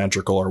atrium and left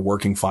ventricle are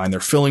working fine. They're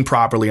filling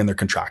properly and they're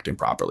contracting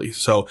properly.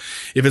 So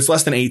if it's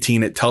less than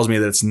 18, it tells me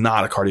that it's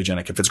not a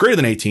cardiogenic. If it's greater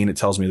than 18, it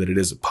tells me that it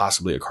is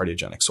possibly a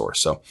cardiogenic source.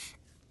 So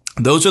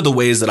those are the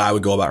ways that I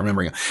would go about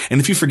remembering it. And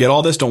if you forget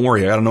all this, don't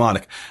worry. I got a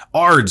mnemonic.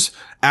 ARDS,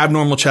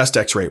 abnormal chest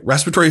x-ray,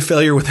 respiratory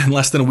failure within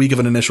less than a week of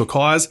an initial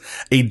cause,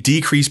 a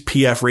decreased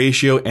PF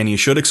ratio, and you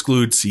should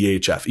exclude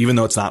CHF, even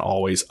though it's not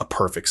always a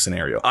perfect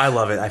scenario. I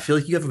love it. I feel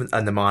like you have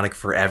a mnemonic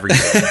for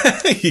everything.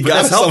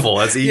 That's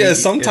helpful.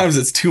 Sometimes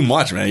it's too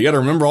much, man. You got to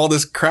remember all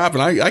this crap,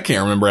 and I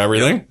can't remember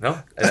everything.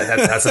 No,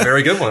 that's a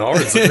very good one.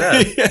 ARDS, look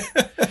at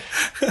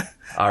that.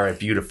 All right,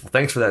 beautiful.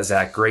 Thanks for that,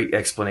 Zach. Great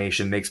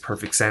explanation. Makes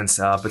perfect sense,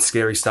 but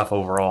scary stuff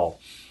overall.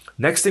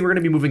 Next thing we're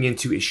going to be moving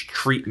into is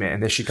treatment,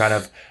 and this should kind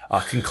of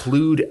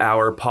conclude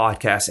our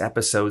podcast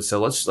episode. So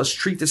let's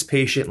treat this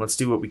patient. Let's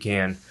do what we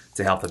can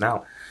to help them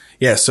out.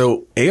 Yeah,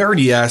 so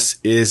ARDS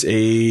is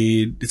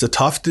it's a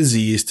tough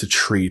disease to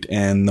treat,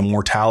 and the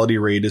mortality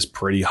rate is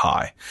pretty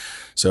high.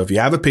 So if you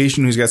have a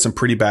patient who's got some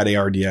pretty bad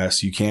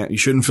ARDS, you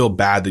shouldn't feel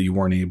bad that you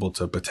weren't able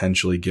to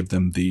potentially give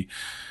them the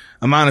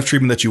amount of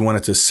treatment that you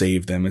wanted to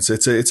save them.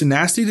 It's a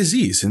nasty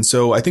disease. And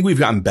so I think we've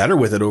gotten better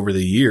with it over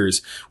the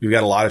years. We've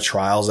got a lot of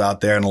trials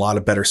out there and a lot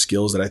of better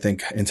skills that I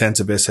think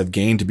intensivists have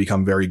gained to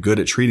become very good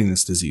at treating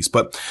this disease.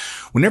 But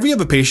whenever you have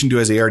a patient who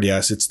has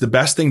ARDS, it's the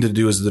best thing to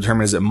do is to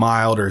determine, is it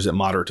mild or is it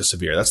moderate to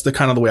severe? That's the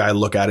kind of the way I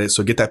look at it.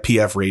 So get that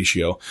PF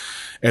ratio.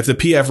 If the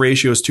PF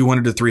ratio is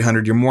 200 to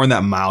 300, you're more in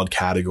that mild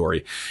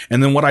category.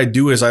 And then what I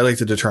do is I like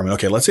to determine,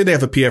 okay, let's say they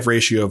have a PF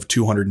ratio of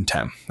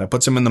 210. That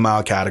puts them in the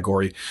mild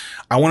category.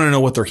 I want to know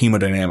what their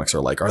hemodynamics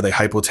are like. Are they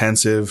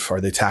hypotensive?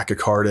 Are they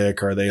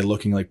tachycardic? Are they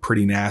looking like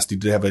pretty nasty?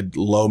 Do they have a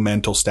low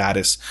mental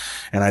status?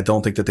 And I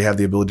don't think that they have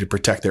the ability to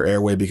protect their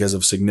airway because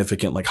of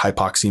significant like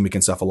hypoxemic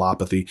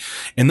encephalopathy.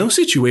 In those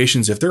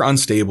situations, if they're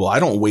unstable, I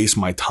don't waste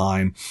my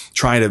time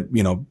trying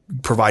to,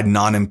 provide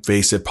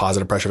non-invasive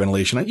positive pressure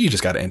ventilation. You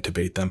just got to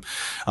intubate them.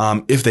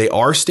 If they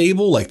are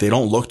stable, like they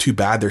don't look too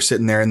bad, they're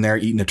sitting there and they're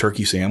eating a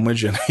turkey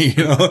sandwich and,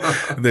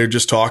 they're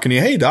just talking to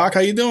you. Hey doc, how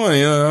you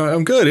doing?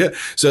 I'm good. Yeah.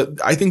 So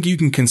I think you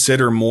can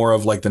consider more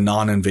of like the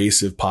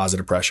non-invasive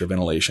positive pressure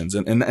ventilations.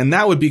 And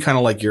that would be kind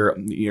of like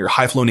your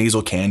high flow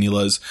nasal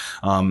cannulas.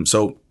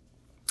 So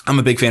I'm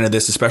a big fan of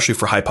this, especially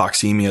for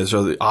hypoxemia.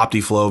 So the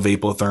OptiFlow,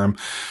 Vapotherm,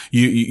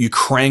 you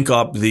crank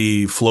up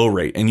the flow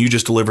rate and you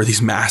just deliver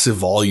these massive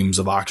volumes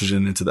of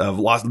oxygen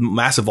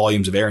massive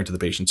volumes of air into the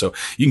patient. So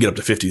you can get up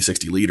to 50 to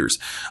 60 liters.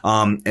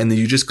 And then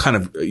you just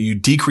you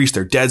decrease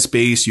their dead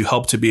space. You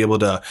help to be able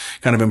to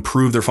kind of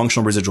improve their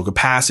functional residual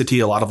capacity,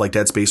 a lot of like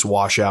dead space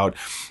washout.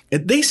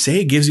 They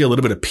say it gives you a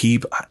little bit of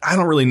PEEP. I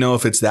don't really know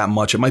if it's that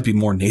much. It might be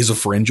more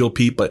nasopharyngeal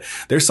PEEP, but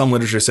there's some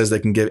literature that says they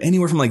can give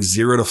anywhere from like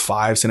 0 to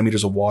 5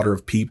 centimeters of water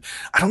of PEEP.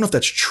 I don't know if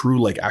that's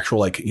true, like actual,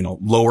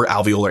 lower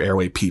alveolar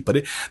airway PEEP,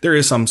 but there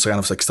is some kind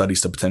of like studies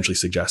to potentially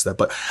suggest that.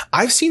 But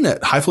I've seen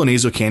that high flow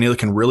nasal cannula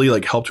can really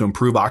like help to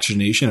improve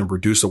oxygenation and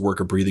reduce the work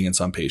of breathing in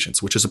some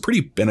patients, which is a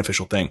pretty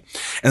beneficial thing.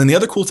 And then the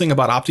other cool thing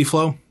about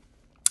OptiFlow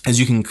is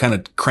you can kind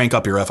of crank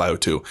up your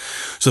FiO2.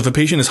 So if a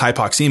patient is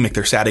hypoxemic,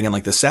 they're satting in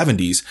like the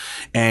 70s,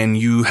 and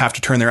you have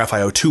to turn their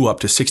FiO2 up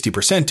to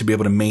 60% to be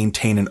able to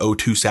maintain an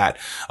O2 sat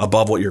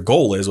above what your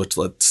goal is, which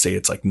let's say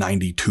it's like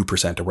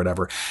 92% or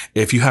whatever.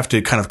 If you have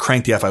to kind of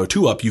crank the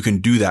FiO2 up, you can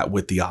do that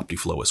with the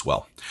OptiFlow as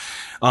well.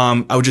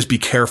 I would just be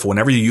careful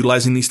whenever you're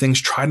utilizing these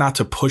things. Try not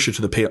to push it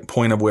to the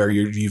point of where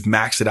you've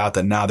maxed it out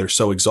that now they're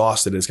so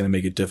exhausted it's going to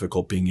make it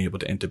difficult being able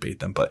to intubate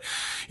them. But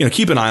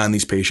keep an eye on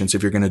these patients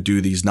if you're going to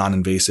do these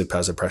non-invasive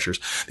positive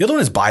pressures. The other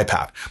one is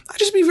BiPAP.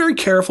 Just be very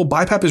careful.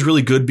 BiPAP is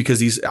really good because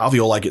these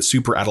alveoli get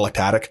super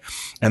atelectatic,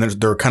 and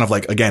they're kind of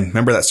like, again,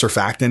 remember that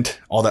surfactant,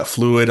 all that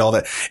fluid, all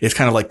that, it's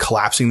kind of like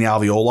collapsing the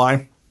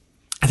alveoli.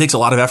 It takes a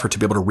lot of effort to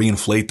be able to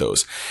reinflate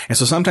those. And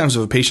so sometimes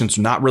if a patient's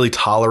not really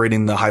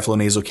tolerating the high flow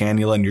nasal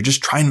cannula and you're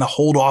just trying to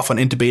hold off on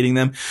intubating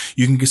them,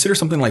 you can consider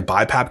something like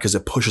BiPAP because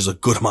it pushes a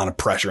good amount of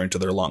pressure into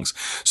their lungs.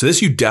 So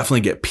this, you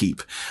definitely get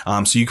PEEP.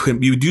 So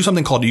you do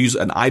something called, you use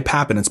an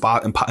IPAP, an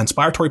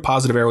inspiratory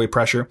positive airway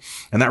pressure.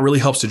 And that really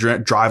helps to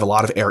drive a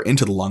lot of air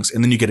into the lungs.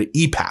 And then you get an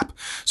EPAP.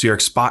 So your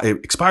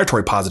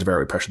expiratory positive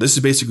airway pressure. This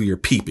is basically your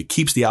PEEP. It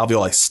keeps the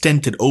alveoli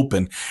stented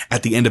open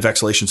at the end of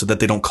exhalation so that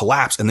they don't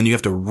collapse. And then you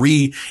have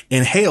to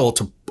inhale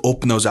to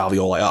open those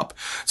alveoli up.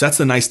 So that's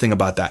the nice thing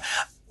about that.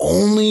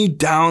 Only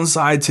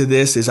downside to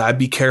this is I'd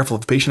be careful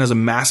if the patient has a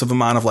massive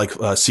amount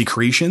of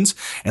secretions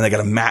and they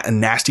got a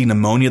nasty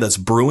pneumonia that's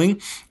brewing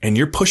and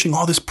you're pushing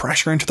all this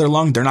pressure into their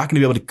lung, they're not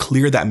going to be able to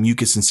clear that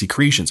mucus and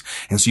secretions.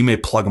 And so you may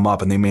plug them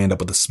up and they may end up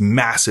with this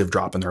massive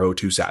drop in their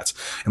O2 sats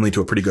and lead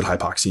to a pretty good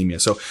hypoxemia.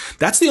 So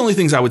that's the only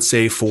things I would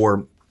say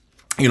for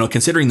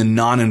considering the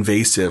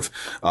non-invasive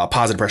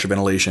positive pressure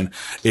ventilation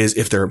is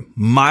if they're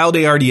mild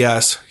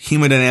ARDS,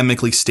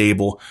 hemodynamically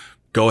stable,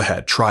 go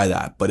ahead, try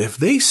that. But if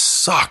they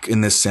suck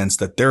in this sense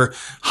that they're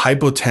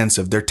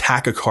hypotensive, they're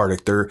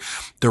tachycardic,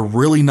 they're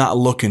really not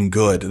looking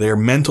good, their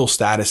mental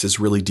status is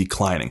really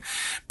declining,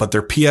 but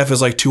their PF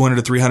is like 200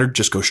 to 300,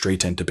 just go straight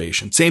to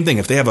intubation. Same thing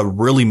if they have a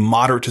really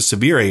moderate to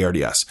severe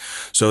ARDS.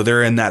 So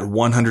they're in that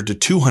 100 to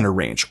 200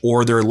 range,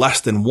 or they're less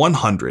than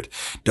 100.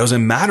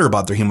 Doesn't matter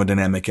about their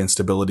hemodynamic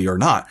instability or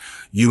not.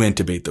 You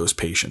intubate those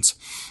patients.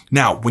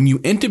 Now, when you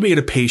intubate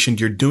a patient,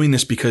 you're doing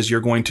this because you're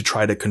going to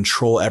try to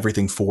control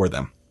everything for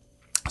them.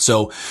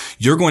 So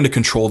you're going to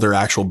control their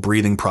actual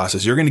breathing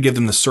process. You're going to give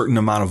them a certain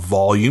amount of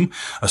volume,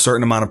 a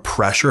certain amount of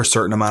pressure, a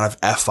certain amount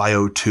of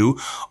FiO2,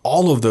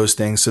 all of those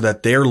things so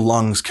that their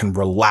lungs can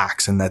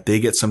relax and that they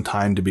get some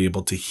time to be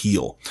able to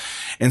heal.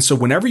 And so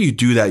whenever you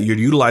do that, you're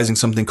utilizing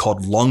something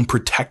called lung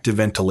protective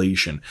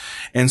ventilation.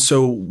 And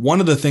so one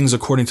of the things,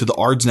 according to the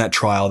ARDS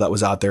trial that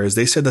was out there, is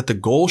they said that the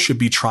goal should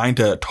be trying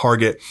to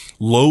target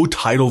low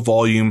tidal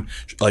volume,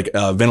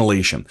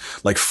 ventilation,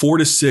 like 4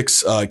 to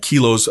 6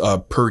 kilos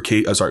per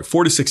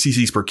 4 to 6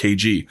 cc's per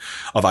kg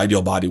of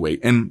ideal body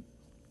weight. And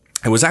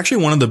it was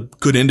actually one of the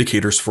good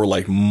indicators for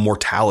like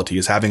mortality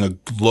is having a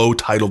low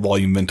tidal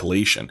volume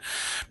ventilation.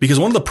 Because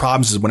one of the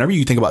problems is whenever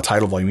you think about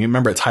tidal volume, you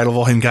remember at tidal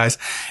volume, guys,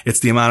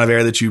 it's the amount of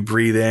air that you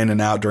breathe in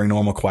and out during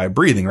normal quiet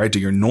breathing, right? Do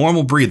your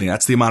normal breathing.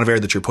 That's the amount of air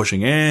that you're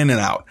pushing in and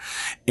out.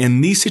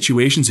 In these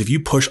situations, if you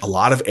push a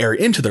lot of air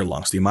into their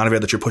lungs, the amount of air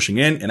that you're pushing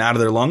in and out of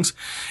their lungs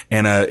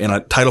and in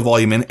a tidal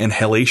volume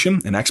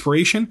inhalation and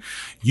expiration,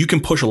 you can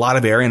push a lot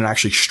of air in and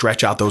actually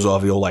stretch out those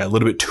alveoli a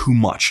little bit too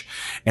much.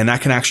 And that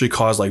can actually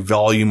cause like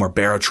volume or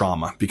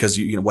barotrauma, because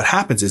what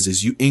happens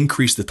is you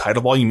increase the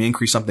tidal volume, you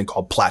increase something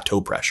called plateau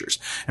pressures.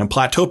 And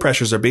plateau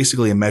pressures are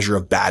basically a measure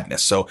of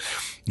badness. So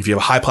if you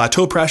have high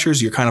plateau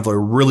pressures, you're kind of like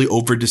really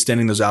over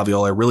distending those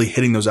alveoli, really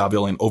hitting those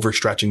alveoli and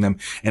overstretching them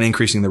and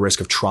increasing the risk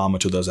of trauma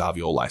to those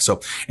alveoli. So,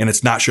 and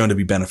it's not shown to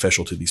be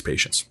beneficial to these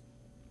patients.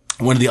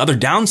 One of the other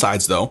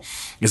downsides, though,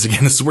 is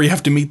again, this is where you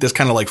have to meet this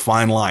kind of like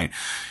fine line.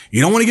 You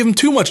don't want to give them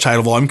too much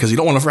tidal volume because you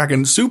don't want to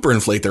fracking super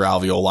inflate their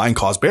alveoli and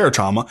cause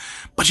barotrauma,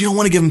 but you don't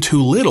want to give them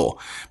too little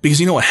because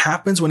you know what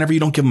happens whenever you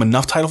don't give them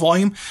enough tidal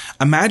volume?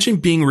 Imagine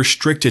being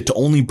restricted to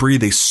only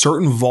breathe a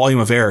certain volume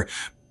of air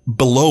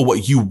below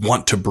what you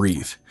want to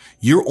breathe.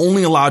 You're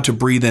only allowed to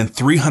breathe in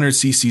 300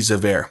 cc's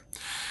of air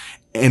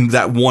in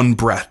that one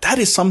breath. That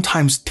is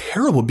sometimes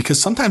terrible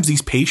because sometimes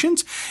these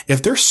patients,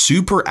 if they're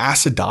super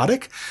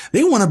acidotic,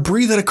 they want to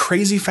breathe at a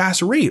crazy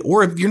fast rate.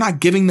 Or if you're not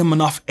giving them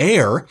enough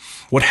air,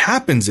 what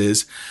happens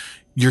is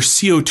your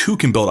CO2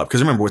 can build up.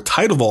 Because remember, with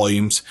tidal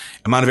volumes,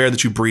 amount of air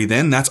that you breathe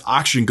in, that's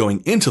oxygen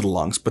going into the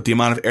lungs. But the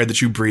amount of air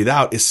that you breathe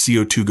out is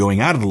CO2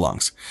 going out of the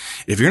lungs.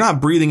 If you're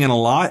not breathing in a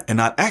lot and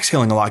not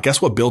exhaling a lot, guess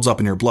what builds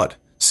up in your blood?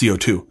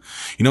 CO2. You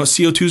know what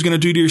CO2 is going to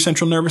do to your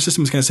central nervous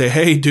system? It's going to say,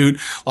 hey, dude,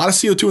 a lot of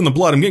CO2 in the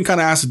blood. I'm getting kind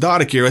of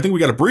acidotic here. I think we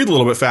got to breathe a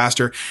little bit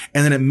faster.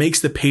 And then it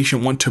makes the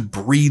patient want to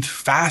breathe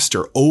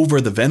faster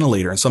over the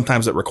ventilator. And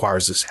sometimes it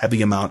requires this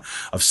heavy amount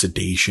of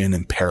sedation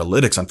and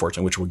paralytics,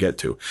 unfortunately, which we'll get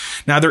to.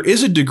 Now, there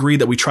is a degree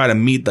that we try to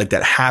meet like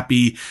that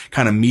happy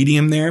kind of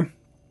medium there,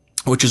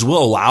 which is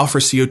will allow for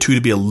CO2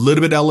 to be a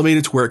little bit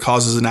elevated to where it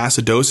causes an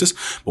acidosis,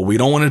 but we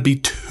don't want it to be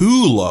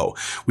too low.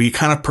 We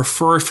kind of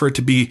prefer for it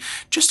to be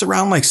just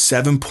around like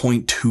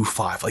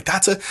 7.25. Like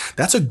that's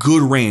a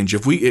good range.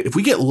 If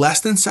we get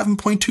less than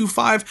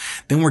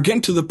 7.25, then we're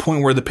getting to the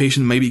point where the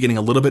patient may be getting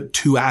a little bit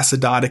too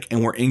acidotic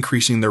and we're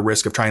increasing their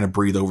risk of trying to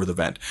breathe over the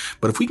vent.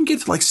 But if we can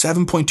get to like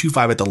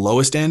 7.25 at the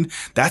lowest end,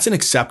 that's an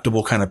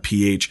acceptable kind of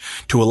pH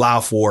to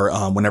allow for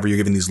whenever you're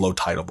giving these low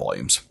tidal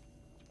volumes.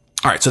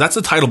 All right, so that's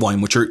the tidal volume,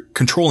 which you're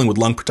controlling with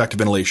lung protective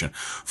ventilation.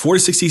 4 to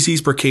 6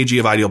 cc's per kg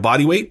of ideal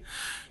body weight.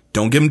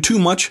 Don't give them too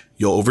much.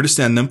 You'll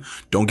overdistend them.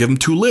 Don't give them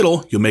too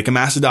little. You'll make them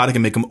acidotic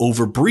and make them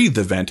overbreathe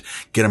the vent.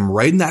 Get them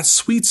right in that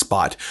sweet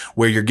spot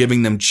where you're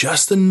giving them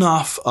just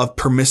enough of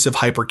permissive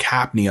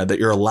hypercapnia that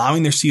you're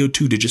allowing their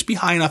CO2 to just be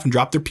high enough and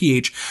drop their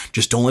pH.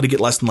 Just don't let it get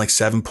less than like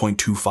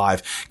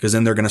 7.25 because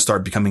then they're going to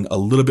start becoming a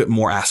little bit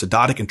more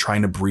acidotic and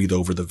trying to breathe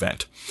over the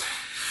vent.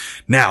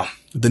 Now,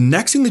 the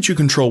next thing that you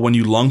control when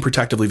you lung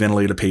protectively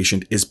ventilate a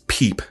patient is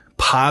PEEP,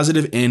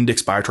 positive end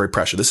expiratory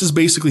pressure. This is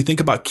basically, think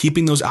about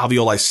keeping those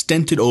alveoli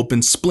stented open,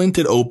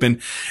 splinted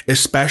open,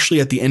 especially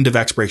at the end of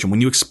expiration.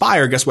 When you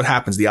expire, guess what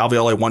happens? The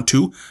alveoli want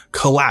to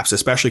collapse,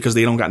 especially because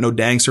they don't got no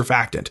dang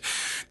surfactant.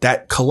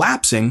 That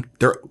collapsing,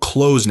 they're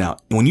closed now.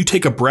 And when you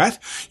take a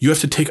breath, you have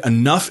to take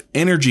enough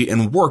energy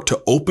and work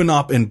to open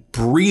up and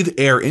breathe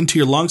air into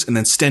your lungs and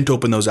then stent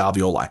open those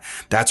alveoli.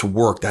 That's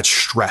work. That's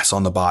stress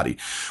on the body.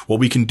 What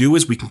we can do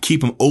is we can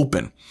keep them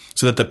open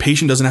so that the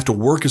patient doesn't have to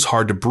work as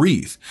hard to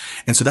breathe.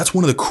 And so that's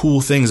one of the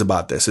cool things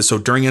about this is so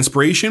during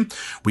inspiration,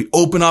 we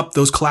open up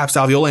those collapsed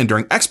alveoli, and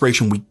during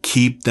expiration, we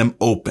keep them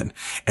open.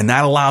 And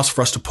that allows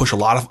for us to push a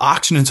lot of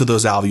oxygen into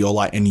those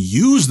alveoli and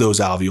use those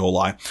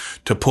alveoli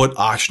to put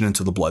oxygen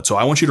into the blood. So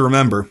I want you to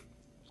remember,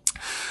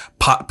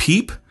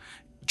 PEEP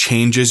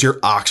changes your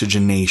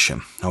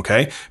oxygenation.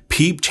 Okay.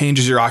 PEEP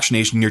changes your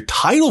oxygenation. Your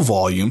tidal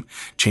volume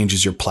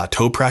changes your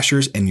plateau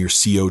pressures and your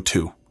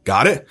CO2.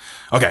 Got it?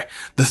 Okay.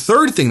 The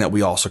third thing that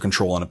we also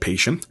control on a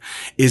patient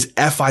is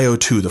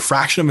FiO2, the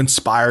fraction of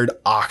inspired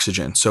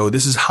oxygen. So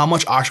this is how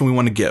much oxygen we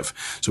want to give.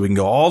 So we can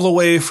go all the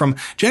way from,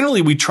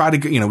 generally we try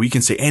to, we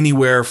can say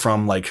anywhere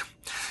from like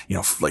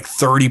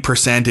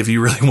 30% if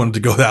you really wanted to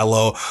go that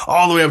low,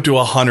 all the way up to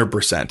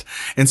 100%.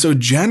 And so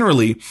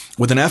generally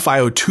with an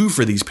FiO2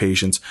 for these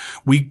patients,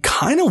 we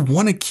kind of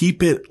want to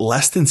keep it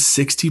less than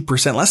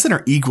 60%, less than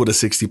or equal to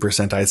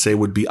 60%, I'd say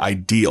would be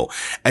ideal.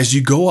 As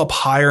you go up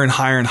higher and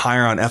higher and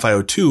higher on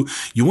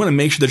FiO2, you want to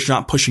make sure that you're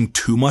not pushing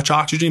too much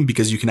oxygen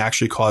because you can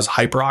actually cause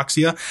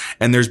hyperoxia.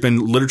 And there's been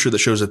literature that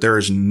shows that there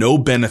is no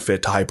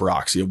benefit to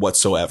hyperoxia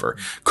whatsoever.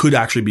 Could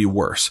actually be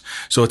worse.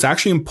 So it's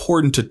actually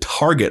important to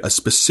target a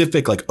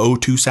specific like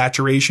O2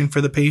 saturation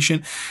for the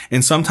patient.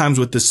 And sometimes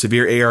with the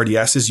severe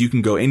ARDSs, you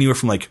can go anywhere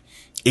from like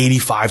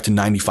 85 to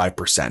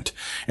 95%.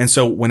 And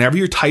so whenever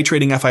you're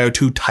titrating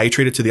FiO2,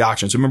 titrate it to the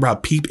oxygen. So remember how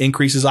PEEP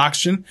increases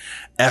oxygen?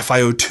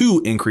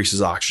 FiO2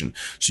 increases oxygen.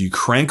 So you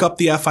crank up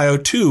the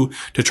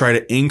FiO2 to try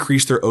to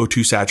increase their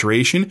O2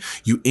 saturation.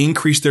 You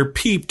increase their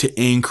PEEP to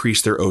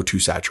increase their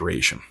O2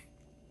 saturation.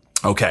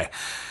 Okay.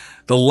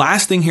 The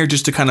last thing here,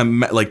 just to kind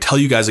of like tell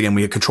you guys again,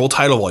 we control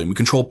tidal volume, we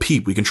control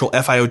PEEP, we control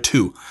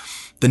FiO2.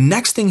 The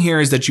next thing here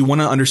is that you want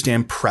to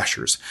understand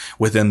pressures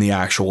within the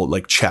actual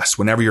like chest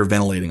whenever you're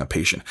ventilating a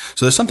patient.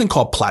 So there's something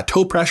called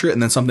plateau pressure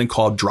and then something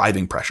called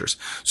driving pressures.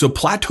 So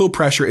plateau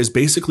pressure is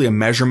basically a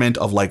measurement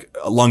of like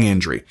a lung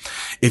injury.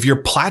 If your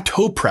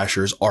plateau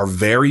pressures are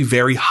very,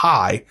 very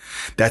high,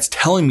 that's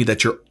telling me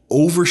that you're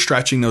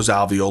overstretching those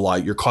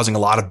alveoli, you're causing a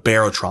lot of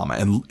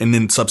barotrauma and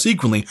then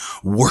subsequently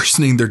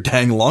worsening their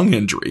dang lung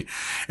injury.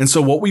 And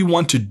so what we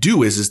want to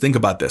do is think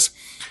about this.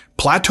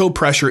 Plateau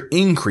pressure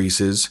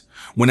increases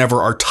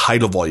whenever our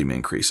tidal volume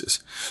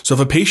increases. So if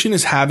a patient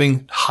is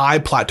having high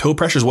plateau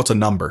pressures, what's a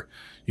number?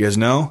 You guys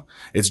know?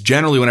 It's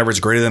generally whenever it's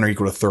greater than or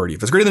equal to 30.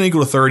 If it's greater than or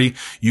equal to 30,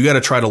 you got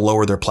to try to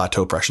lower their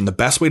plateau pressure. And the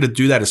best way to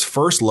do that is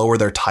first lower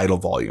their tidal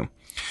volume.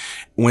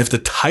 If the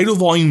tidal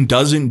volume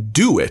doesn't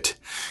do it,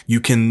 you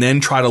can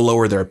then try to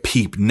lower their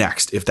PEEP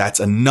next. If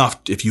that's enough,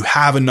 if you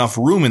have enough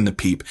room in the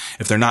PEEP,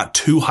 if they're not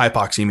too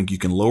hypoxemic, you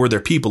can lower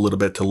their PEEP a little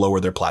bit to lower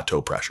their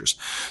plateau pressures.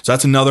 So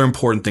that's another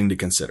important thing to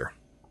consider.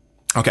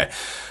 Okay.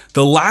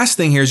 The last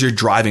thing here is your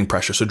driving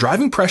pressure. So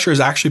driving pressure has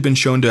actually been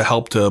shown to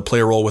help to play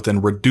a role within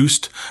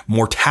reduced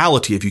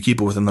mortality if you keep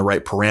it within the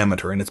right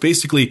parameter. And it's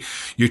basically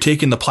you're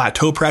taking the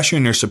plateau pressure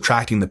and you're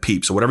subtracting the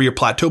PEEP. So whatever your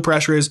plateau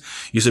pressure is,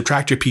 you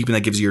subtract your PEEP and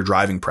that gives you your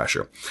driving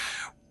pressure.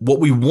 What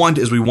we want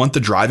is we want the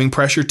driving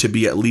pressure to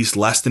be at least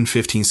less than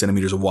 15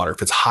 centimeters of water.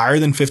 If it's higher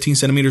than 15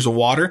 centimeters of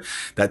water,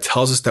 that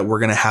tells us that we're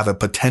going to have a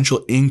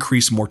potential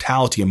increased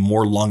mortality and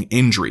more lung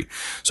injury.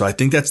 So I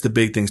think that's the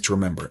big things to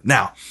remember.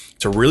 Now,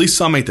 to really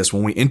summate this,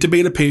 when we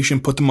intubate a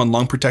patient, put them on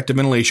lung protective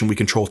ventilation, we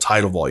control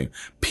tidal volume,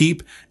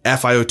 PEEP,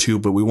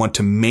 FiO2, but we want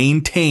to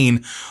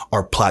maintain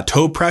our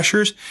plateau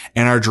pressures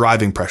and our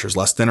driving pressures,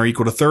 less than or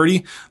equal to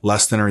 30,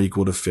 less than or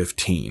equal to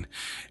 15.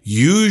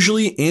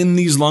 Usually in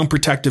these lung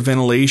protective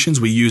ventilations,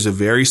 we use a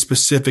very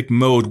specific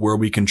mode where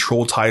we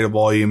control tidal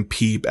volume,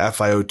 PEEP,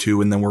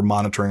 FiO2, and then we're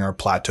monitoring our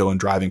plateau and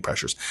driving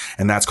pressures.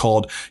 And that's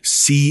called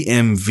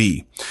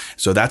CMV.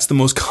 So that's the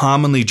most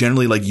commonly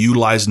generally like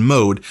utilized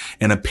mode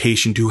in a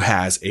patient who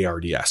has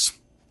ARDS.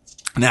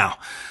 Now,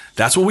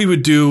 that's what we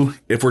would do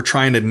if we're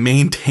trying to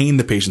maintain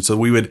the patient. So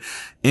we would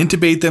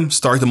intubate them,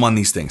 start them on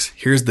these things.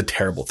 Here's the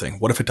terrible thing.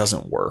 What if it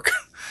doesn't work?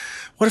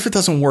 What if it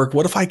doesn't work?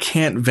 What if I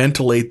can't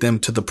ventilate them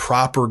to the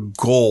proper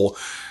goal?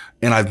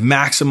 And I've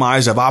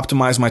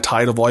optimized my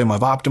tidal volume, I've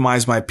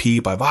optimized my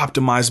PEEP, I've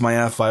optimized my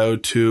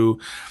FiO2,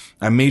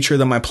 I made sure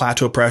that my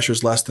plateau pressure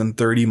is less than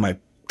 30, my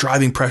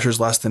driving pressure is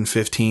less than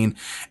 15,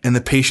 and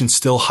the patient's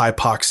still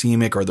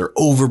hypoxemic or they're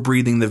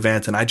overbreathing the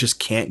vent and I just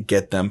can't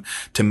get them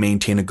to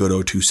maintain a good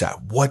O2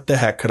 sat. What the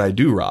heck could I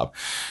do, Rob?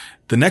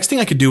 The next thing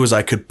I could do is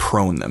I could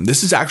prone them.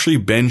 This has actually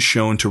been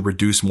shown to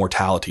reduce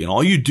mortality. And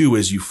all you do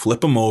is you flip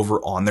them over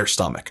on their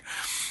stomach.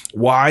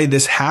 Why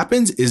this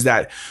happens is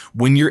that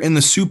when you're in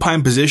the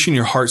supine position,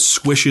 your heart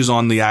squishes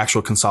on the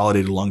actual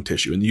consolidated lung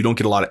tissue and you don't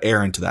get a lot of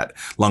air into that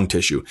lung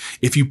tissue.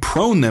 If you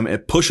prone them,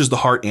 it pushes the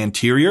heart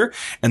anterior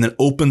and then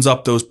opens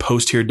up those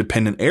posterior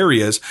dependent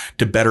areas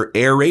to better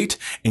aerate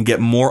and get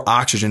more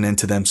oxygen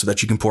into them so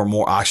that you can pour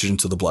more oxygen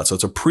to the blood. So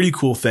it's a pretty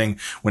cool thing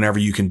whenever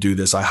you can do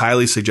this. I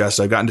highly suggest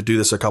it. I've gotten to do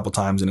this a couple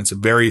times and it's a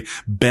very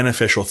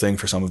beneficial thing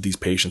for some of these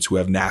patients who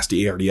have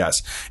nasty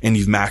ARDS and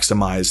you've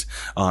maximized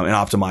and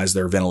optimized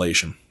their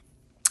ventilation.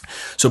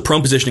 So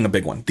prone positioning, a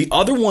big one. The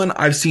other one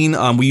I've seen,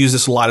 we use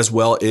this a lot as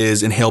well,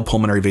 is inhaled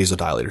pulmonary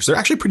vasodilators. They're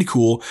actually pretty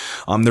cool.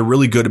 They're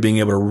really good at being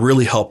able to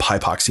really help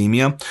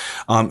hypoxemia.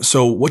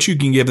 So what you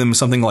can give them is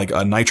something like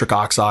a nitric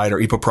oxide or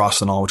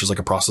epoprostenol, which is like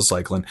a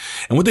prostacyclin.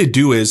 And what they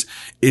do is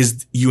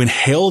you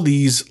inhale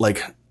these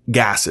like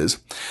gases,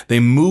 they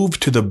move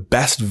to the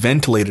best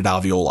ventilated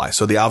alveoli.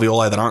 So the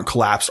alveoli that aren't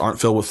collapsed,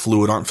 aren't filled with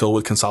fluid, aren't filled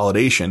with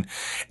consolidation,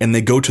 and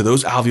they go to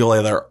those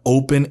alveoli that are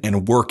open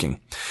and working.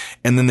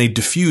 And then they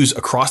diffuse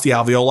across the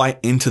alveoli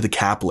into the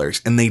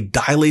capillaries, and they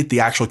dilate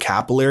the actual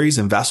capillaries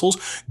and vessels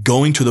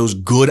going to those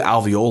good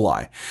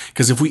alveoli.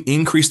 Because if we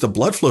increase the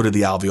blood flow to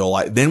the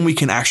alveoli, then we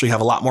can actually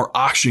have a lot more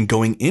oxygen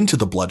going into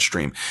the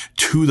bloodstream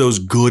to those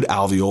good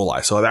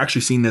alveoli. So I've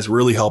actually seen this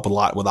really help a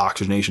lot with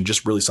oxygenation,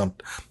 just really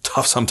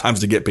tough sometimes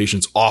to get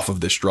patients off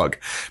of this drug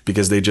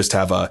because they just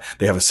have a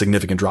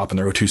significant drop in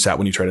their O2 sat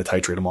when you try to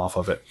titrate them off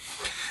of it.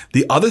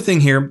 The other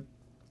thing here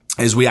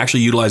is we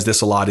actually utilize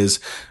this a lot is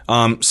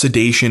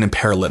sedation and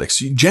paralytics.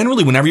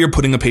 Generally, whenever you're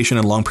putting a patient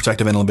in lung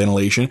protective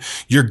ventilation,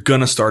 you're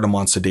gonna start them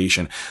on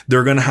sedation.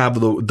 They're gonna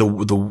have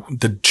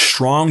the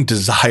strong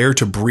desire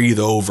to breathe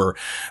over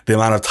the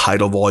amount of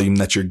tidal volume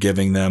that you're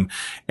giving them,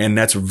 and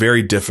that's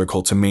very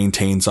difficult to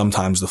maintain.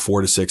 Sometimes the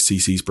 4 to 6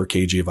 cc's per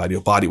kg of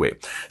ideal body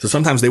weight. So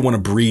sometimes they want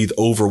to breathe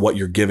over what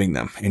you're giving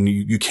them, and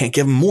you can't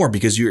give them more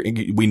because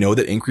we know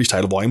that increased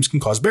tidal volumes can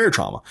cause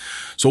barotrauma.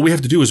 So what we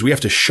have to do is we have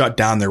to shut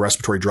down their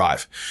respiratory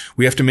drive.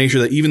 We have to make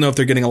sure that even though if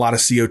they're getting a lot of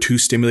CO2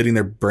 stimulating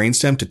their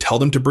brainstem to tell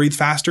them to breathe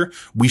faster,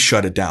 we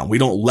shut it down. We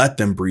don't let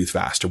them breathe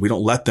faster. We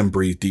don't let them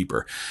breathe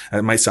deeper. And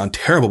it might sound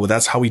terrible, but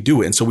that's how we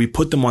do it. And so we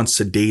put them on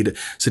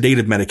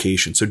sedated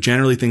medication. So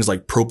generally things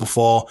like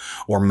propofol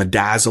or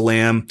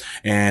midazolam,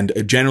 and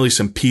generally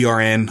some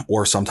PRN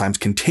or sometimes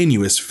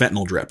continuous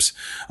fentanyl drips.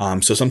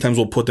 So sometimes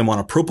we'll put them on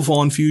a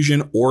propofol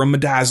infusion or a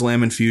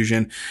midazolam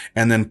infusion,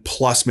 and then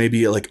plus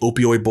maybe like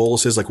opioid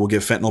boluses, like we'll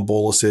give fentanyl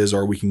boluses,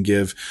 or we can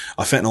give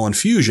a fentanyl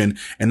infusion,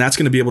 and that's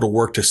going to be able to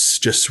work to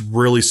just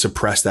really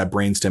suppress that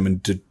brainstem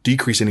and to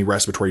decrease any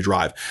respiratory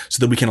drive so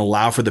that we can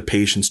allow for the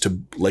patients to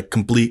like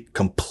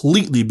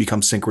completely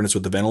become synchronous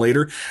with the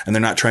ventilator, and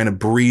they're not trying to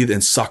breathe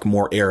and suck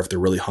more air if they're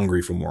really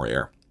hungry for more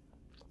air.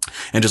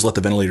 And just let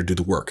the ventilator do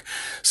the work.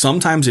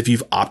 Sometimes if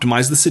you've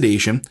optimized the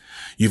sedation,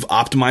 you've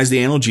optimized the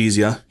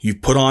analgesia,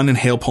 you've put on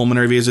inhaled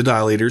pulmonary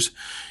vasodilators,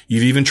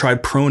 you've even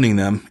tried proning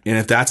them, and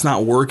if that's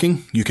not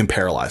working, you can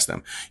paralyze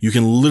them. You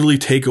can literally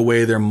take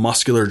away their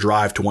muscular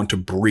drive to want to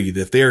breathe.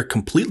 If they are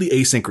completely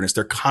asynchronous,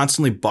 they're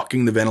constantly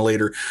bucking the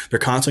ventilator, they're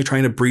constantly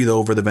trying to breathe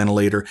over the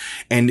ventilator,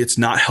 and it's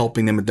not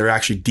helping them. They're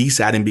actually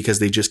desatting because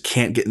they just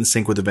can't get in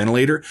sync with the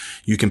ventilator.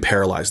 You can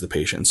paralyze the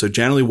patient. So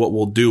generally what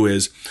we'll do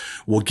is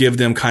we'll give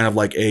them kind of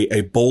like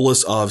a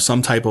bolus of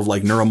some type of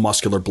like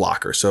neuromuscular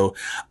blocker. So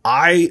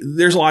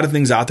there's a lot of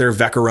things out there,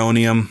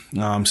 vecuronium,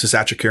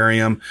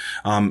 cisatracurium.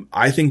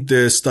 I think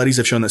the studies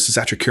have shown that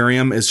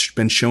cisatracurium has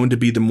been shown to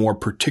be the more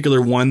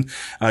particular one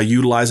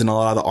utilized in a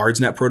lot of the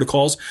ARDS-net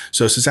protocols.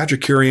 So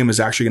cisatracurium is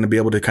actually going to be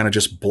able to kind of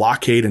just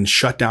blockade and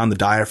shut down the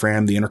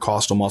diaphragm, the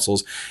intercostal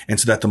muscles, and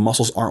so that the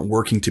muscles aren't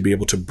working to be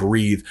able to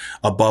breathe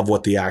above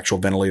what the actual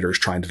ventilator is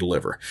trying to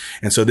deliver.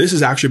 And so this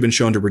has actually been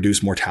shown to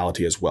reduce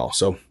mortality as well.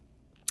 So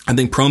I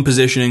think prone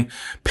positioning,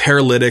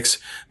 paralytics,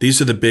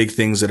 these are the big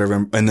things that are,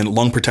 and then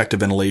lung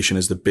protective ventilation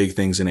is the big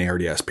things in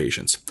ARDS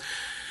patients.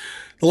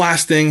 The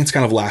last thing, it's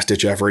kind of a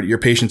last-ditch effort. Your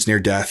patient's near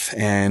death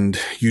and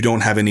you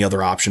don't have any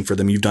other option for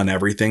them. You've done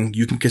everything.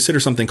 You can consider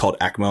something called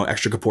ECMO,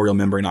 extracorporeal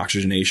membrane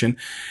oxygenation.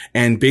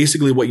 And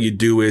basically what you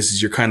do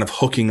is you're kind of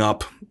hooking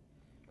up.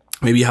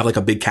 Maybe you have like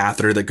a big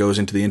catheter that goes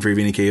into the inferior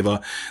vena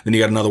cava. Then you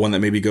got another one that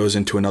maybe goes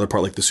into another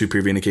part like the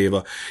superior vena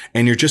cava.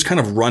 And you're just kind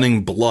of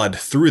running blood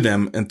through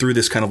them and through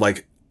this kind of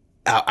like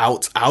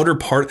outer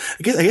part.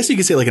 I guess you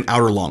could say like an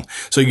outer lung.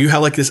 So you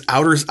have like this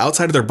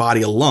outside of their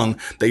body, a lung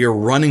that you're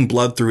running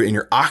blood through and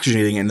you're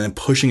oxygenating and then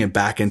pushing it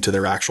back into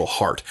their actual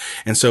heart.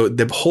 And so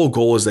the whole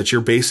goal is that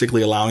you're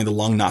basically allowing the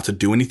lung not to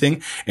do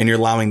anything, and you're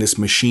allowing this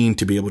machine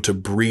to be able to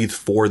breathe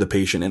for the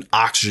patient and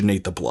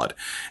oxygenate the blood.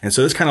 And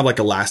so it's kind of like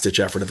a last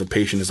ditch effort if a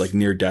patient is like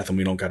near death and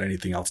we don't got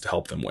anything else to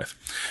help them with.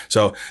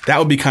 So that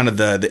would be kind of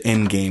the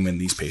end game in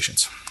these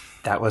patients.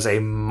 That was a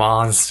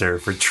monster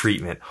for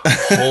treatment.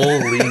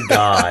 Holy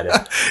God.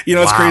 You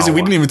know, it's crazy. We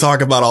didn't even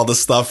talk about all the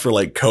stuff for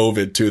like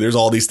COVID too. There's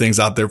all these things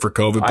out there for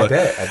COVID, but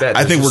I bet.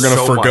 I think we're going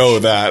to forgo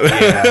that.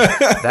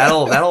 Yeah.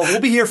 We'll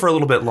be here for a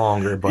little bit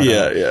longer, but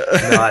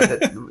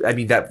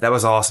that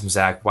was awesome,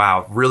 Zach.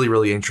 Wow. Really,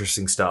 really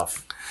interesting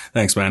stuff.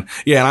 Thanks, man.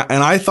 Yeah.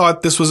 And I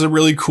thought this was a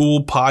really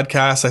cool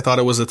podcast. I thought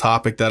it was a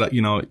topic that, you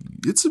know,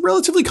 it's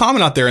relatively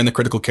common out there in the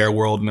critical care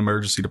world and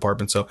emergency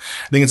department. So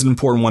I think it's an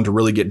important one to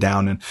really get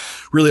down and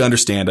really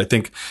understand. I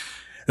think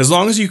as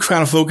long as you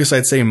kind of focus,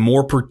 I'd say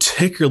more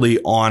particularly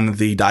on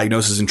the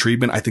diagnosis and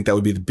treatment, I think that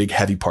would be the big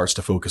heavy parts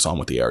to focus on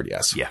with the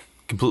ARDS. Yeah.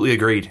 Completely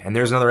agreed. And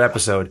there's another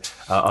episode,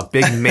 a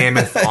big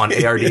mammoth on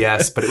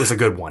ARDS, but it was a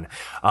good one.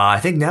 I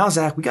think now,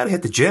 Zach, we got to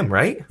hit the gym,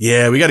 right?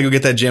 Yeah, we got to go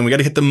get that gym. We got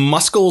to hit the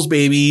muscles,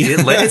 baby.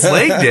 It's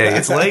leg day.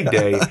 It's leg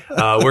day.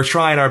 We're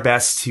trying our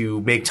best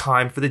to make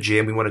time for the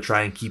gym. We want to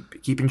try and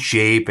keep in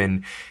shape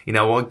and, you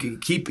know,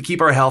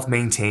 keep our health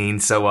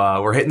maintained. So,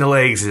 we're hitting the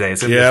legs today.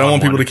 Yeah, I don't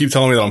want people to keep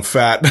telling me that I'm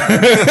fat.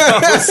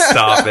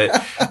 Stop it.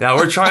 Now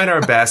we're trying our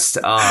best,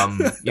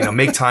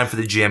 make time for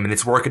the gym, and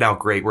it's working out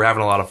great. We're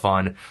having a lot of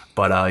fun.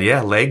 But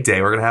yeah, leg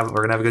day. We're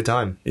gonna have a good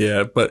time.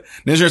 Yeah, but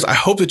Ninjas, I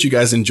hope that you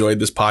guys enjoyed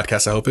this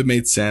podcast. I hope it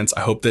made sense.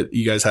 I hope that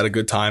you guys had a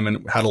good time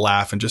and had a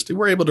laugh and just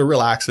were able to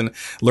relax and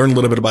learn a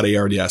little bit about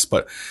ARDS.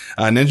 But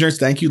Ninjas,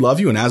 thank you, love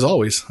you, and as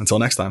always, until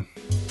next time.